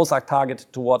 So those are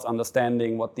targeted towards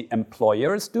understanding what the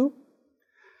employers do.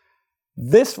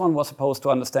 This one was supposed to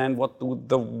understand what do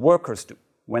the workers do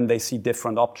when they see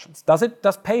different options.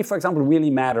 Does pay, for example, really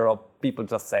matter, or people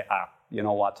just say, you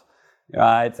know what,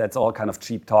 right? That's all kind of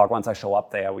cheap talk. Once I show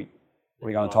up there, we're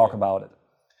going to talk about it,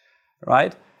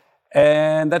 right?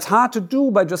 And that's hard to do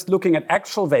by just looking at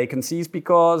actual vacancies,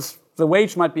 because the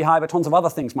wage might be high, but tons of other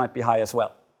things might be high as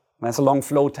well. And that's a long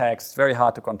flow tax, it's very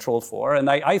hard to control for. And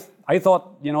I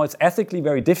thought, it's ethically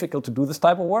very difficult to do this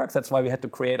type of work. That's why we had to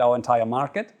create our entire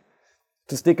market,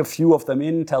 to stick a few of them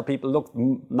in, tell people, look,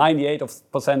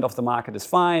 98% of the market is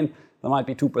fine. There might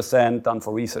be 2% done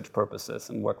for research purposes,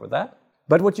 and work with that.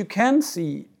 But what you can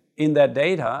see in that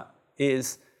data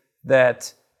is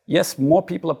that, yes, more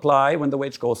people apply when the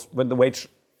wage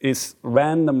is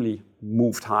randomly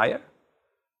moved higher.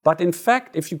 But in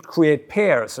fact, if you create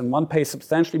pairs and one pays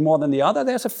substantially more than the other,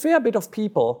 there's a fair bit of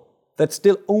people that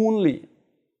still only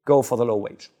go for the low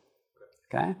wage.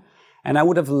 Okay? And I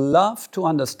would have loved to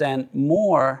understand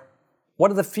more,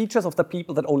 what are the features of the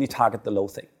people that only target the low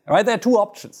thing? All right, there are two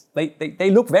options.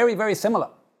 They look very, very similar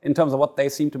in terms of what they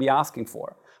seem to be asking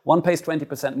for. One pays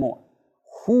 20% more.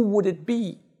 Who would it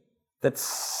be that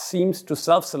seems to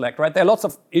self-select, right? There are lots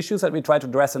of issues that we try to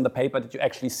address in the paper. Did you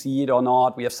actually see it or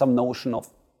not? We have some notion of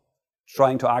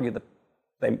trying to argue that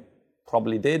they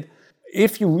probably did.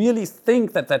 If you really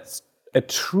think that that's a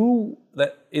true,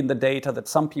 that in the data that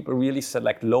some people really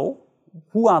select low,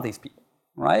 who are these people,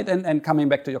 right? And coming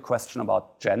back to your question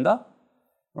about gender,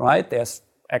 right? There's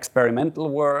experimental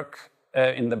work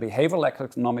in the behavioral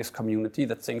economics community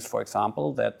that thinks, for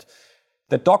example, that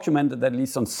documented that at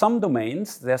least on some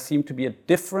domains, there seemed to be a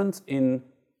difference in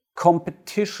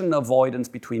competition avoidance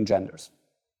between genders.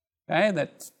 Okay,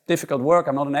 that's difficult work.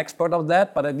 I'm not an expert of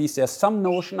that, but at least there's some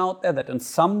notion out there that in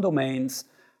some domains,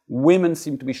 women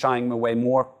seem to be shying away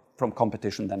more from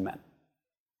competition than men.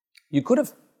 You could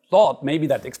have thought maybe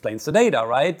that explains the data,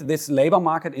 right? This labor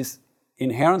market is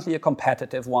inherently a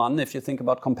competitive one. If you think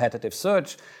about competitive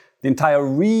search, the entire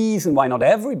reason why not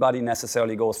everybody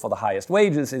necessarily goes for the highest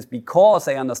wages is because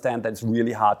they understand that it's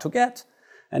really hard to get.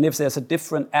 And if there's a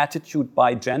different attitude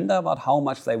by gender about how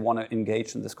much they want to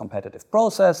engage in this competitive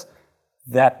process,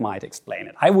 that might explain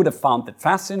it. I would have found it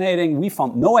fascinating. We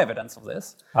found no evidence of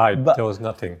this. There was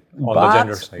nothing on the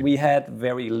gender side. We had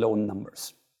very low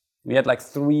numbers. We had like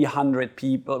 300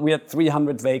 people, we had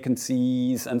 300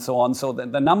 vacancies and so on. So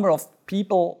the number of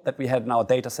people that we had in our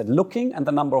data set looking and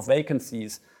the number of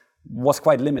vacancies was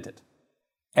quite limited.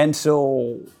 And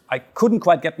so I couldn't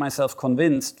quite get myself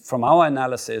convinced from our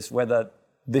analysis whether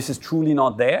this is truly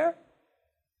not there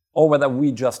or whether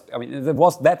we just,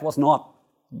 that was not,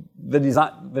 the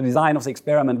design of the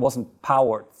experiment wasn't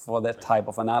powered for that type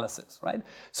of analysis, right?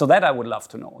 So that I would love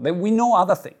to know. Then we know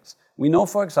other things. We know,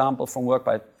 for example, from work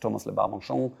by Thomas Le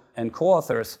Barbanchon and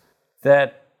co-authors,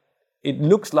 that it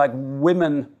looks like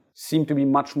women seem to be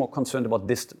much more concerned about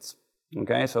distance.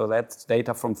 Okay, so that's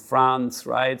data from France,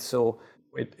 right? So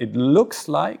it looks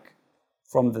like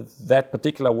from that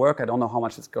particular work, I don't know how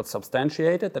much it's got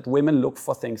substantiated, that women look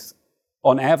for things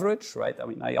on average, right? I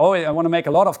mean, I want to make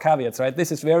a lot of caveats, right?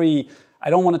 This is I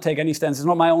don't want to take any stance. It's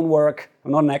not my own work.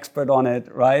 I'm not an expert on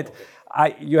it, right?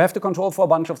 You have to control for a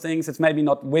bunch of things. It's maybe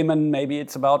not women. Maybe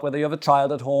it's about whether you have a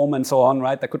child at home and so on,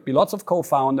 right? There could be lots of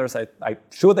co-founders. I'm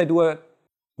sure they do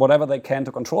whatever they can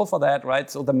to control for that, right?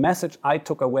 So the message I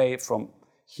took away from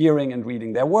hearing and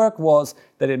reading their work was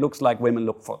that it looks like women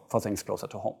look for things closer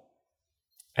to home.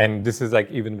 And this is like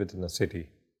even within a city?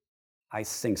 I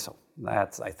think so.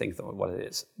 That's, I think, what it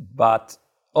is. But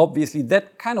obviously,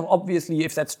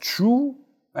 if that's true,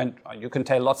 and you can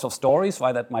tell lots of stories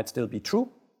why that might still be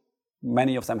true,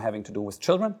 many of them having to do with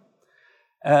children,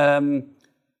 that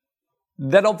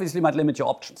obviously might limit your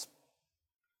options,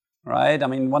 right? I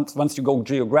mean, once you go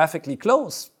geographically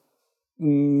close,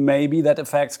 maybe that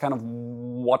affects kind of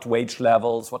what wage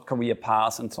levels, what career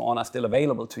paths, and so on are still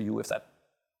available to you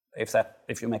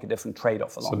if you make a different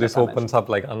trade-off along. So this opens up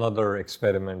like another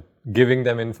experiment, giving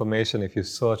them information if you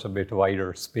search a bit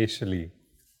wider spatially.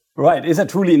 Right. Is it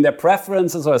truly in their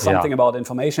preferences or something about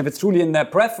information? If it's truly in their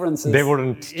preferences, they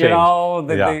wouldn't change.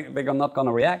 They're not going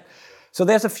to react. So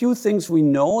there's a few things we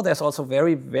know. There's also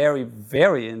very, very,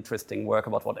 very interesting work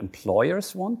about what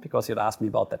employers want, because you'd asked me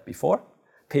about that before.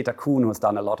 Peter Kuhn has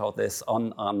done a lot of this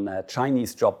on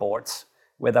Chinese job boards,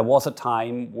 where there was a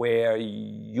time where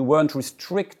you weren't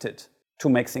restricted to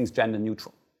make things gender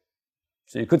neutral.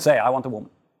 So you could say, I want a woman,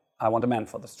 I want a man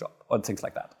for this job, or things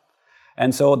like that.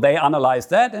 And so they analyzed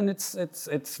that, and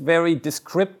it's very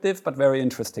descriptive but very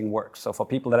interesting work. So for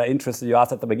people that are interested, you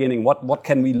asked at the beginning, what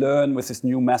can we learn with this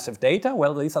new massive data?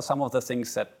 Well, these are some of the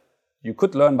things that you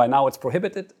could learn. By now it's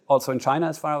prohibited, also in China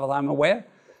as far as I'm aware.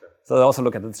 So they also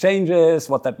look at the changes,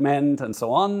 what that meant, and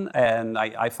so on. And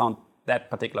I found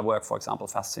that particular work, for example,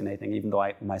 fascinating, even though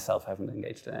I myself haven't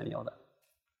engaged in any of that.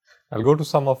 I'll go to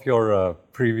some of your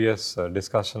previous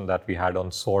discussion that we had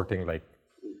on sorting,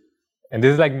 and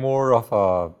this is like more of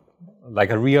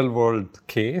a real world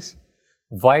case.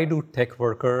 Why do tech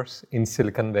workers in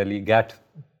Silicon Valley get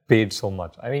paid so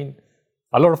much? I mean,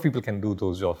 a lot of people can do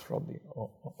those jobs probably,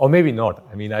 or maybe not.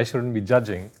 I mean, I shouldn't be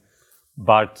judging,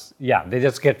 but yeah, they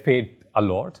just get paid a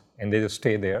lot and they just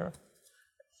stay there.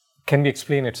 Can we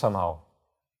explain it somehow?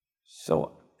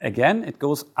 So again, it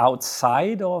goes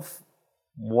outside of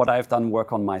what I've done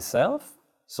work on myself.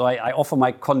 So I offer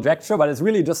my conjecture, but it's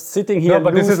really just sitting here. No,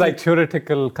 but this is like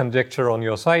theoretical conjecture on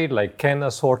your side. Like, can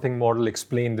a sorting model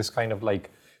explain this kind of like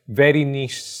very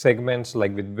niche segments,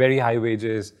 like with very high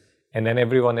wages, and then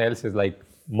everyone else is like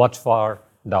much far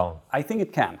down? I think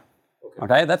it can.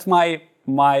 Okay, that's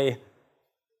my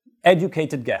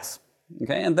educated guess.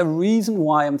 Okay, and the reason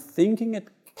why I'm thinking it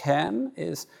can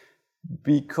is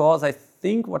because I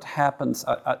think what happens,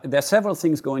 there are several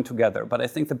things going together, but I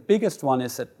think the biggest one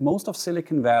is that most of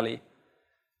Silicon Valley,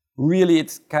 really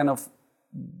it's kind of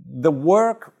the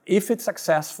work, if it's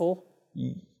successful,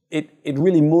 it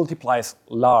really multiplies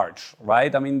large,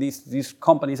 right? I mean, these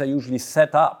companies are usually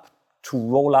set up to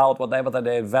roll out whatever that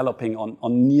they're developing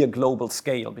on near global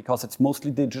scale, because it's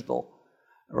mostly digital,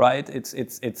 right?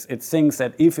 It's things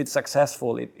that if it's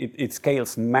successful, it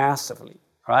scales massively.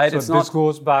 Right? So this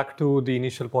goes back to the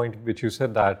initial point which you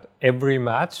said that every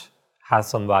match has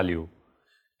some value.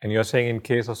 And you're saying in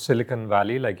case of Silicon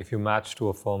Valley, like if you match to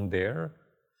a firm there,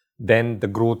 then the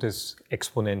growth is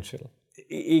exponential.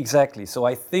 Exactly. So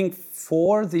I think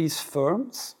for these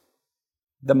firms,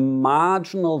 the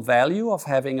marginal value of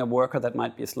having a worker that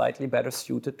might be slightly better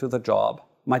suited to the job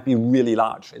might be really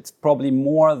large. It's probably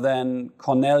more than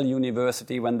Cornell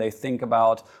University when they think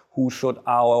about who should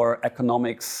our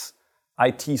economics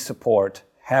IT support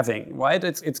having, right?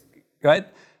 It's right.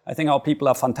 I think our people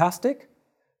are fantastic,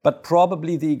 but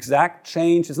probably the exact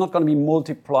change is not going to be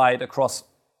multiplied across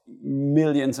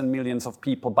millions and millions of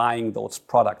people buying those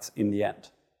products in the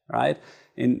end, right?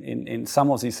 in some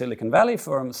of these Silicon Valley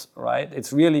firms, right,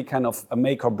 it's really kind of a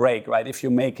make or break, right? If you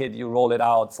make it, you roll it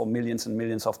out for millions and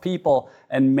millions of people,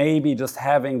 and maybe just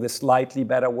having the slightly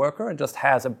better worker, it just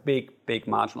has a big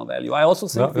marginal value. I also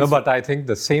think... No, but I think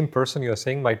the same person you're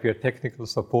saying might be a technical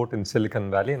support in Silicon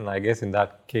Valley, and I guess in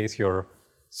that case, your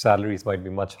salaries might be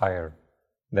much higher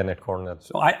than at Cornell.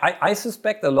 So I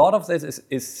suspect a lot of this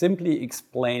is simply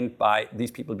explained by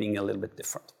these people being a little bit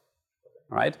different,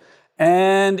 right?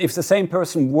 And if the same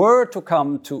person were to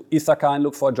come to Ithaca and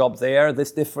look for a job there,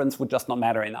 this difference would just not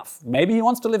matter enough. Maybe he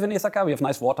wants to live in Ithaca. We have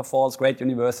nice waterfalls, great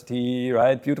university,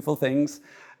 right? Beautiful things,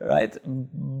 right?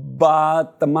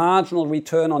 But the marginal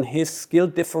return on his skill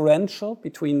differential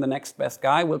between the next best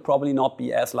guy will probably not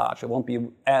be as large. It won't be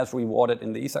as rewarded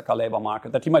in the Ithaca labor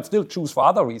market that he might still choose for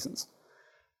other reasons.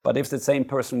 But if the same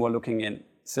person were looking in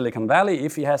Silicon Valley,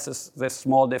 if he has this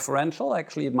small differential,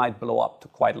 actually it might blow up to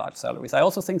quite large salaries. I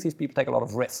also think these people take a lot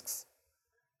of risks,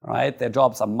 right? Their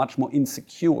jobs are much more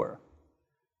insecure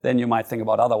than you might think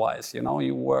about otherwise. You know,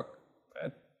 you work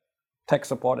at tech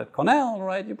support at Cornell,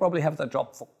 right? You probably have that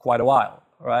job for quite a while,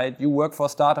 right? You work for a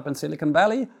startup in Silicon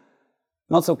Valley,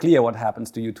 not so clear what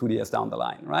happens to you 2 years down the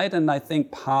line, right? And I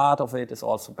think part of it is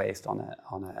also based on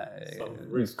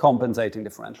a compensating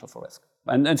differential for risk.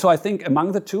 And so I think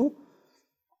among the two,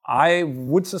 I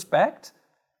would suspect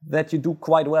that you do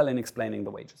quite well in explaining the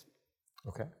wages.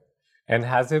 Okay. And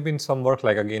has there been some work,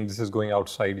 like again, this is going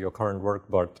outside your current work,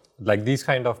 but like these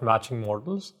kind of matching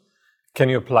models, can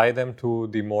you apply them to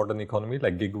the modern economy,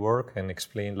 like gig work, and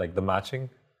explain like the matching?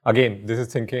 Again, this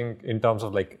is thinking in terms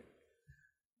of like,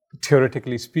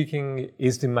 theoretically speaking,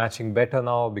 is the matching better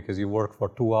now because you work for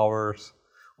 2 hours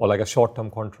or like a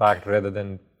short-term contract rather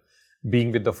than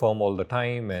being with the firm all the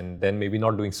time and then maybe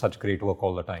not doing such great work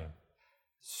all the time?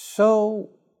 So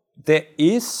there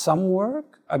is some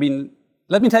work. I mean,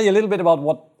 let me tell you a little bit about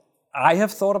what I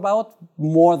have thought about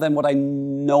more than what I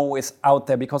know is out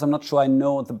there, because I'm not sure I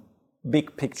know the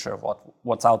big picture of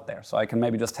what's out there. So I can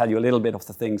maybe just tell you a little bit of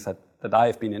the things that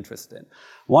I've been interested in.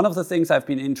 One of the things I've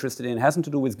been interested in hasn't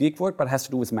to do with gig work, but has to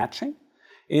do with matching,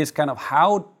 is kind of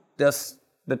how does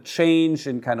the change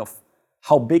in kind of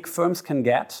how big firms can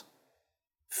get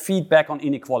feedback on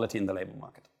inequality in the labor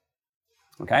market.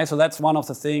 Okay, so that's one of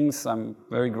the things. I'm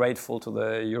very grateful to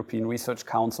the European Research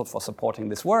Council for supporting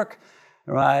this work,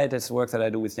 right? It's work that I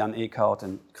do with Jan Eekhout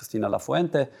and Cristina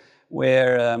Lafuente,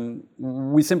 where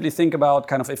we simply think about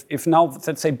kind of if now,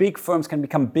 let's say, big firms can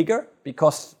become bigger,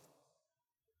 because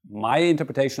my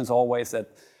interpretation is always that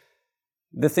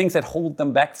the things that hold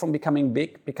them back from becoming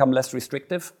big become less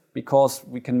restrictive because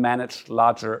we can manage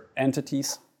larger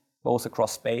entities, both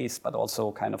across space, but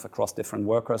also kind of across different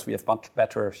workers. We have much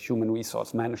better human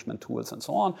resource management tools and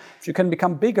so on. If you can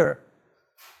become bigger,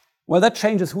 well, that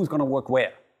changes who's going to work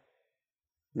where,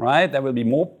 right? There will be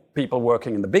more people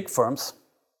working in the big firms.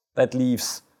 That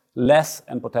leaves less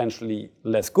and potentially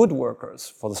less good workers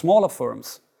for the smaller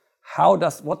firms.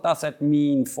 What does that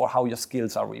mean for how your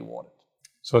skills are rewarded?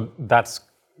 So that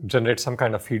generates some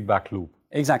kind of feedback loop.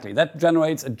 Exactly. That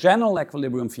generates a general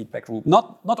equilibrium feedback loop.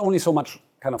 Not only so much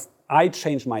kind of I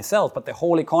change myself, but the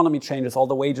whole economy changes, all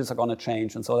the wages are going to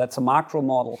change. And so that's a macro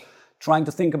model trying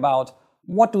to think about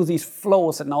what do these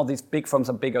flows that now these big firms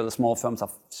are bigger, the small firms are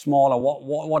smaller,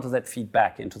 what does that feed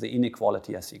back into the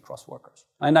inequality I see across workers?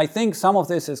 And I think some of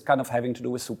this is kind of having to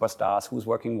do with superstars, who's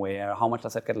working where, how much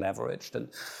does that get leveraged? And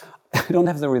I don't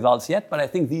have the results yet, but I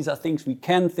think these are things we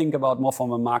can think about more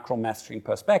from a macro messaging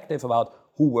perspective about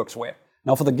who works where.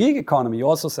 Now for the gig economy, you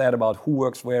also said about who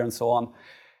works where and so on.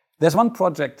 There's one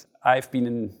project I've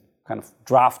been kind of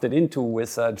drafted into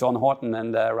with John Horton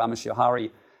and Ramesh Johari,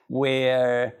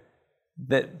 where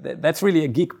that's really a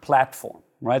gig platform,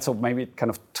 right? So maybe it kind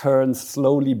of turns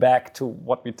slowly back to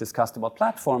what we discussed about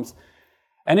platforms.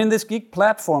 And in this gig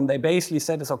platform, they basically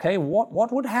said, okay,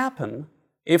 what would happen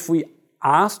if we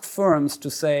asked firms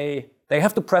to say, they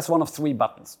have to press one of 3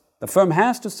 buttons. The firm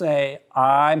has to say,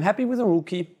 I'm happy with a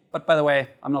rookie, but by the way,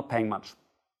 I'm not paying much.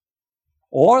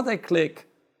 Or they click,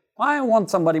 I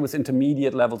want somebody with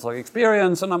intermediate levels of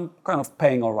experience and I'm kind of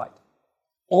paying all right.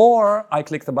 Or I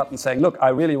click the button saying, look, I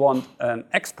really want an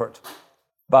expert,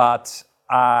 but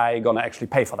I'm going to actually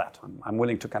pay for that. I'm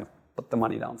willing to kind of put the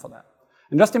money down for that.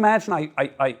 And just imagine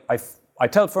I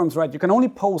tell firms, right, you can only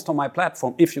post on my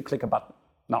platform if you click a button.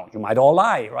 Now, you might all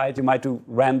lie, right? You might do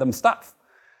random stuff,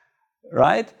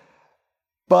 right?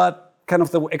 But kind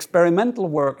of the experimental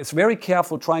work is very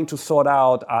careful trying to sort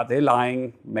out, are they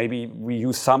lying? Maybe we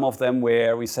use some of them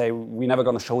where we say, we're never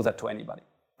going to show that to anybody.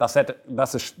 Does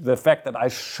the fact that I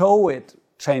show it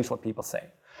change what people say?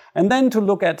 And then to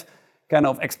look at kind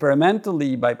of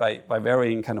experimentally by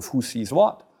varying kind of who sees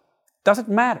what. does it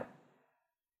matter?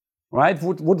 Right?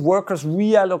 Would workers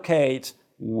reallocate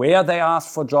where they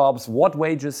ask for jobs, what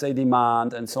wages they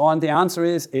demand, and so on? The answer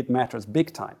is it matters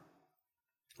big time.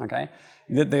 Okay?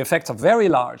 The effects are very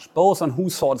large, both on who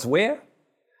sorts where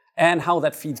and how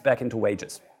that feeds back into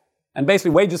wages. And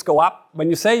basically, wages go up. When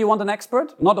you say you want an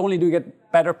expert, not only do you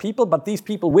get better people, but these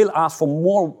people will ask for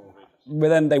more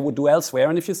than they would do elsewhere.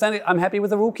 And if you say, I'm happy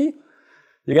with a rookie,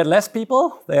 you get less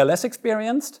people, they are less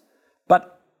experienced,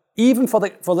 but even for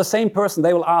the same person,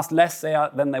 they will ask less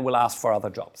than they will ask for other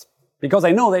jobs. Because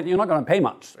they know that you're not going to pay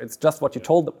much. It's just what you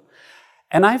told them.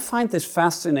 And I find this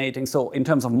fascinating. So in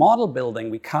terms of model building,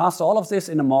 we cast all of this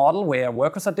in a model where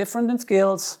workers are different in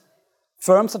skills,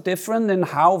 firms are different in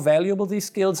how valuable these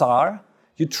skills are.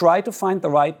 You try to find the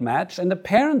right match. And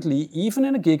apparently, even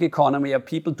in a gig economy where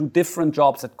people do different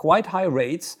jobs at quite high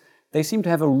rates, they seem to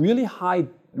have a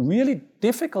really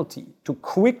difficulty to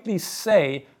quickly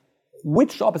say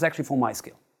which job is actually for my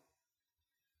skill.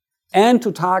 And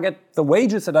to target the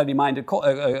wages that I demand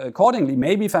accordingly.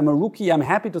 Maybe if I'm a rookie, I'm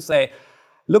happy to say,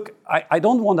 look, I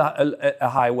don't want a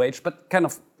high wage, but kind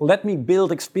of let me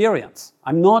build experience.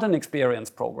 I'm not an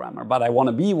experienced programmer, but I want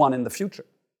to be one in the future.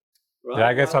 Right? Yeah,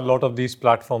 I guess a lot of these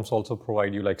platforms also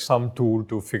provide you like some tool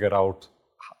to figure out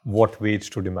what wage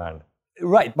to demand.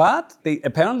 Right, but they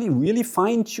apparently really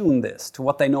fine-tune this to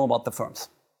what they know about the firms.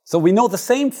 So we know the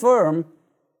same firm,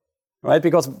 right?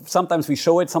 Because sometimes we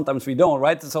show it, sometimes we don't,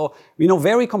 right? So we know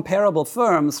very comparable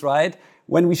firms, right?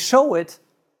 When we show it,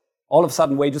 all of a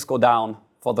sudden wages go down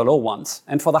for the low ones.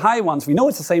 And for the high ones, we know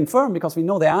it's the same firm because we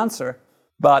know the answer.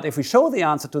 But if we show the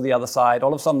answer to the other side,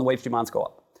 all of a sudden the wage demands go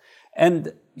up.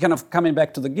 And kind of coming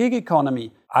back to the gig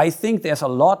economy, I think there's a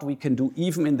lot we can do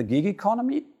even in the gig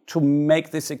economy to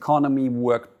make this economy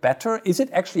work better. Is it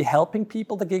actually helping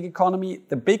people, the gig economy?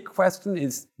 The big question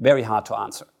is very hard to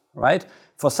answer, right?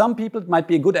 For some people, it might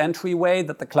be a good entryway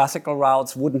that the classical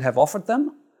routes wouldn't have offered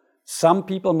them. Some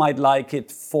people might like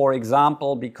it, for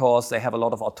example, because they have a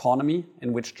lot of autonomy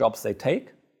in which jobs they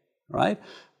take, right?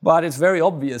 But it's very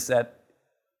obvious that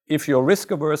if you're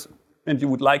risk averse and you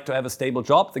would like to have a stable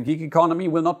job, the gig economy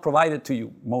will not provide it to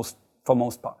you for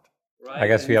most part. Right? I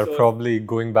guess we are probably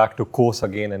going back to course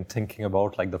again and thinking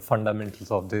about like the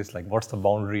fundamentals of this, like what's the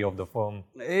boundary of the firm?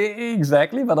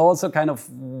 Exactly, but also kind of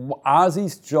are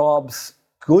these jobs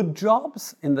good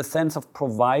jobs in the sense of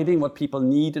providing what people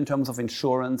need in terms of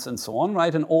insurance and so on,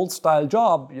 right? An old style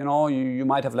job, you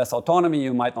might have less autonomy,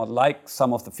 you might not like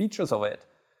some of the features of it,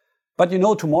 but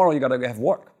tomorrow you got to have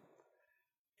work.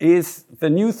 Is the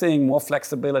new thing more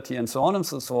flexibility and so on and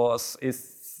so forth?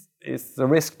 Is the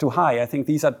risk too high? I think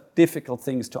these are difficult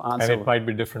things to answer. And it might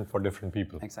be different for different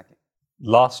people. Exactly.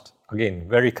 Last, again,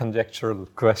 very conjectural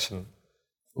question.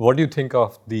 What do you think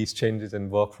of these changes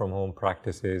in work from home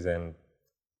practices and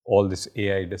all this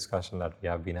AI discussion that we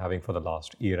have been having for the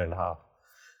last year and a half?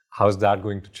 How is that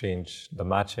going to change the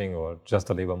matching or just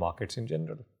the labor markets in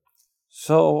general?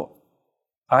 So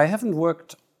I haven't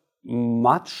worked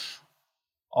much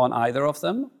on either of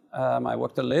them. I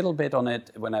worked a little bit on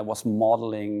it when I was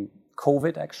modeling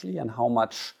COVID, actually, and how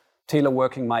much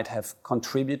teleworking might have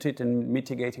contributed in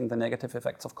mitigating the negative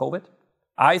effects of COVID.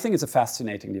 I think it's a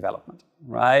fascinating development,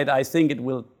 right? I think it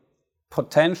will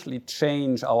potentially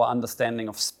change our understanding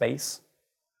of space,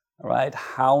 right?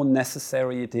 How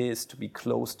necessary it is to be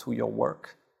close to your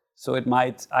work. So it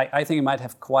might, I think it might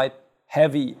have quite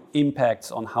heavy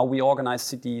impacts on how we organize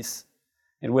cities.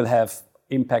 It will have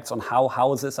impacts on how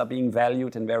houses are being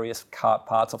valued in various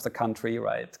parts of the country,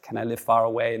 right? Can I live far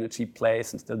away in a cheap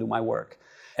place and still do my work?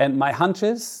 And my hunch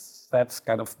is, that's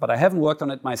kind of, but I haven't worked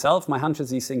on it myself, my hunch is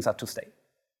these things are to stay.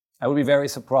 I would be very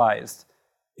surprised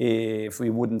if we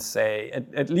wouldn't say,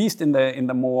 at least in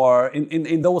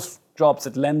those jobs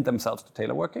that lend themselves to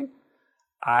teleworking,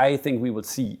 I think we will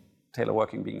see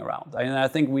teleworking being around. And I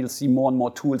think we'll see more and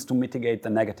more tools to mitigate the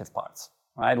negative parts.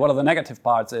 Right? One of the negative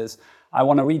parts is I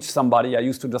want to reach somebody. I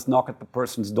used to just knock at the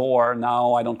person's door.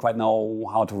 Now I don't quite know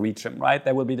how to reach him. Right?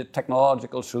 There will be the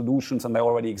technological solutions, and they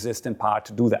already exist in part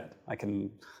to do that. I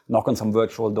can knock on some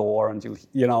virtual door, and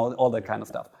all that kind of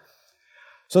stuff.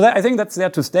 So I think that's there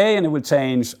to stay, and it will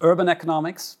change urban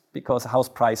economics because house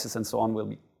prices and so on will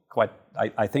be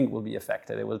I think will be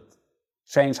affected. It will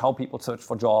change how people search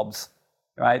for jobs,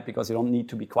 right? Because you don't need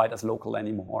to be quite as local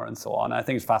anymore, and so on. I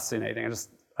think it's fascinating.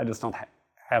 I just don't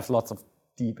have lots of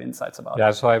deep insights about it.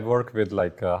 Yeah, so I work with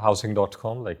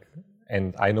housing.com,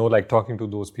 and I know talking to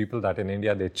those people that in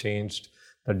India they changed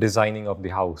the designing of the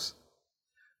house.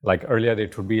 Like earlier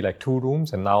it would be 2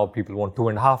 rooms, and now people want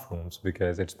 2.5 rooms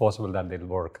because it's possible that they'll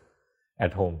work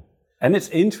at home. And it's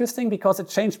interesting because it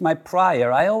changed my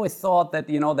prior. I always thought that,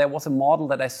 there was a model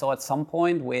that I saw at some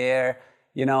point where,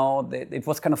 it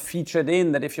was kind of featured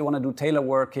in that if you want to do tailor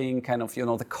working, kind of,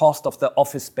 the cost of the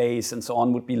office space and so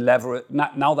on would be leveraged.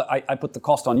 Now that I put the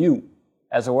cost on you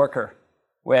as a worker,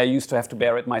 where I used to have to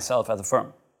bear it myself as a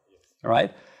firm,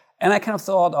 right? And I kind of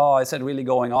thought, is that really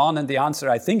going on? And the answer,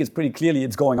 I think, is pretty clearly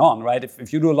it's going on, right?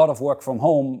 If you do a lot of work from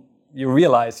home, you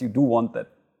realize you do want that.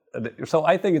 So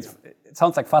I think it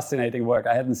sounds like fascinating work.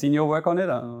 I hadn't seen your work on it.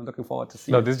 I'm looking forward to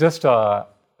seeing it. No, this is just a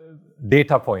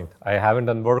data point. I haven't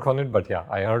done work on it, but yeah,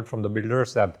 I heard from the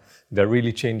builders that they're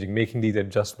really changing, making these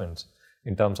adjustments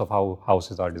in terms of how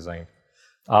houses are designed.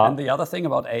 And the other thing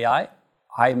about AI,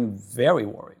 I'm very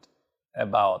worried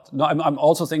about. No, I'm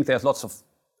also think there's lots of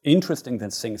interesting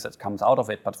things that comes out of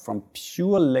it, but from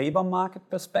pure labor market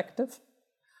perspective,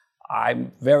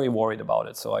 I'm very worried about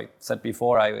it. So I said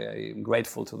before, I'm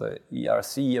grateful to the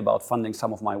ERC about funding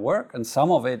some of my work, and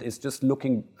some of it is just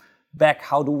looking back.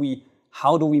 How do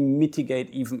we mitigate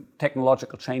even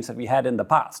technological change that we had in the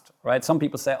past, right? Some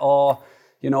people say,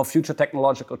 future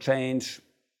technological change,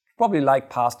 probably like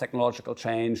past technological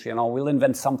change, we'll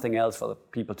invent something else for the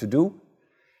people to do.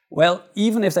 Well,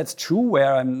 even if that's true,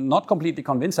 where I'm not completely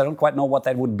convinced, I don't quite know what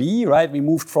that would be, right? We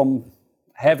moved from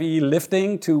heavy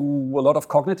lifting to a lot of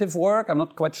cognitive work. I'm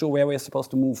not quite sure where we're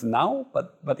supposed to move now,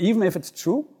 but even if it's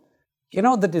true,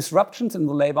 the disruptions in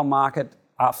the labor market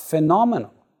are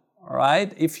phenomenal,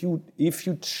 right? Even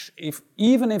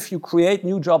if you create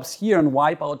new jobs here and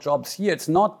wipe out jobs here, it's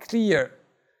not clear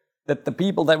that the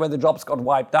people where the jobs got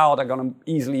wiped out are going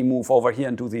to easily move over here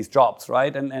and do these jobs,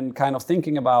 right? And kind of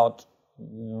thinking about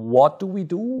what do we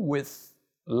do with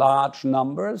large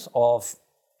numbers of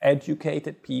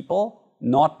educated people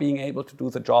not being able to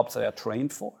do the jobs they are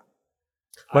trained for.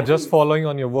 But just following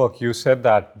on your work, you said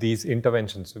that these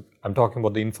interventions, I'm talking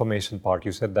about the information part,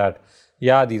 you said that,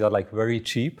 these are like very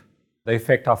cheap. They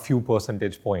affect a few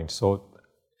percentage points. So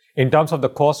in terms of the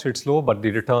cost, it's low, but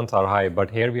the returns are high. But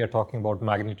here we are talking about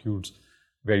magnitudes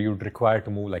where you'd require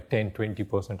to move like 10,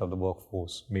 20% of the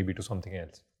workforce, maybe to something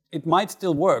else. It might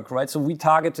still work, right? So we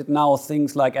targeted now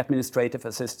things like administrative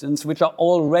assistants, which are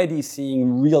already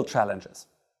seeing real challenges.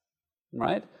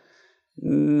 Right?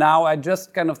 Now, I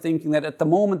just kind of thinking that at the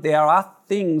moment there are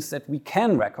things that we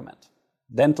can recommend.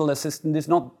 Dental assistant is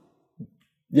not,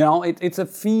 it's a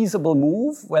feasible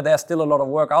move where there's still a lot of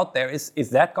work out there. Is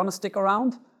that going to stick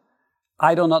around?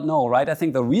 I do not know, right? I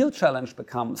think the real challenge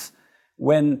becomes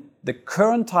when the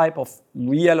current type of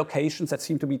reallocations that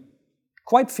seem to be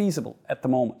quite feasible at the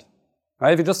moment,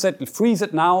 right? If you just said, freeze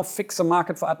it now, fix a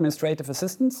market for administrative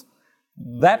assistants,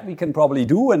 that we can probably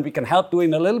do, and we can help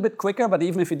doing it a little bit quicker, but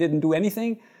even if we didn't do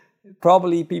anything,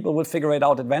 probably people will figure it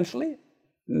out eventually.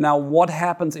 Now, what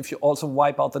happens if you also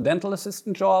wipe out the dental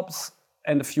assistant jobs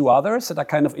and a few others that are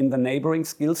kind of in the neighboring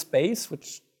skill space,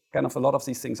 which kind of a lot of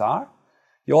these things are?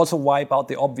 You also wipe out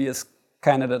the obvious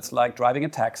candidates like driving a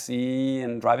taxi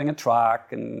and driving a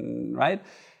truck, and right?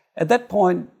 At that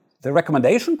point, the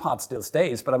recommendation part still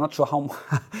stays, but I'm not sure how.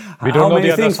 We don't know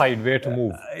the other side, where to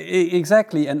move.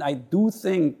 Exactly, and I do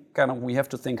think we have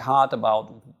to think hard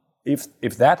about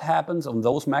if that happens on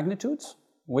those magnitudes,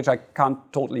 which I can't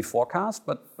totally forecast,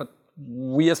 but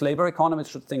we as labor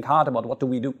economists should think hard about what do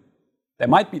we do. There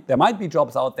might be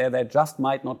jobs out there that just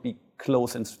might not be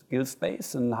close in skill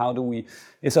space, and how do we?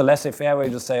 It's a laissez-faire way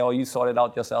to say, you sort it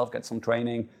out yourself, get some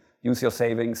training, use your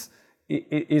savings.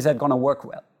 Is that going to work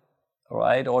well?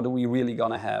 Right? Or do we really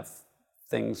going to have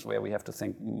things where we have to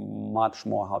think much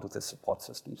more how do the support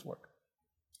systems work?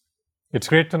 It's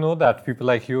great to know that people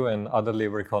like you and other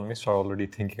labor economists are already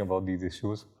thinking about these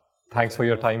issues. Thanks for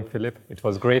your time, Philipp. It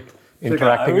was great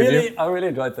interacting with you. I really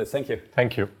enjoyed this. Thank you.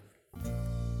 Thank you.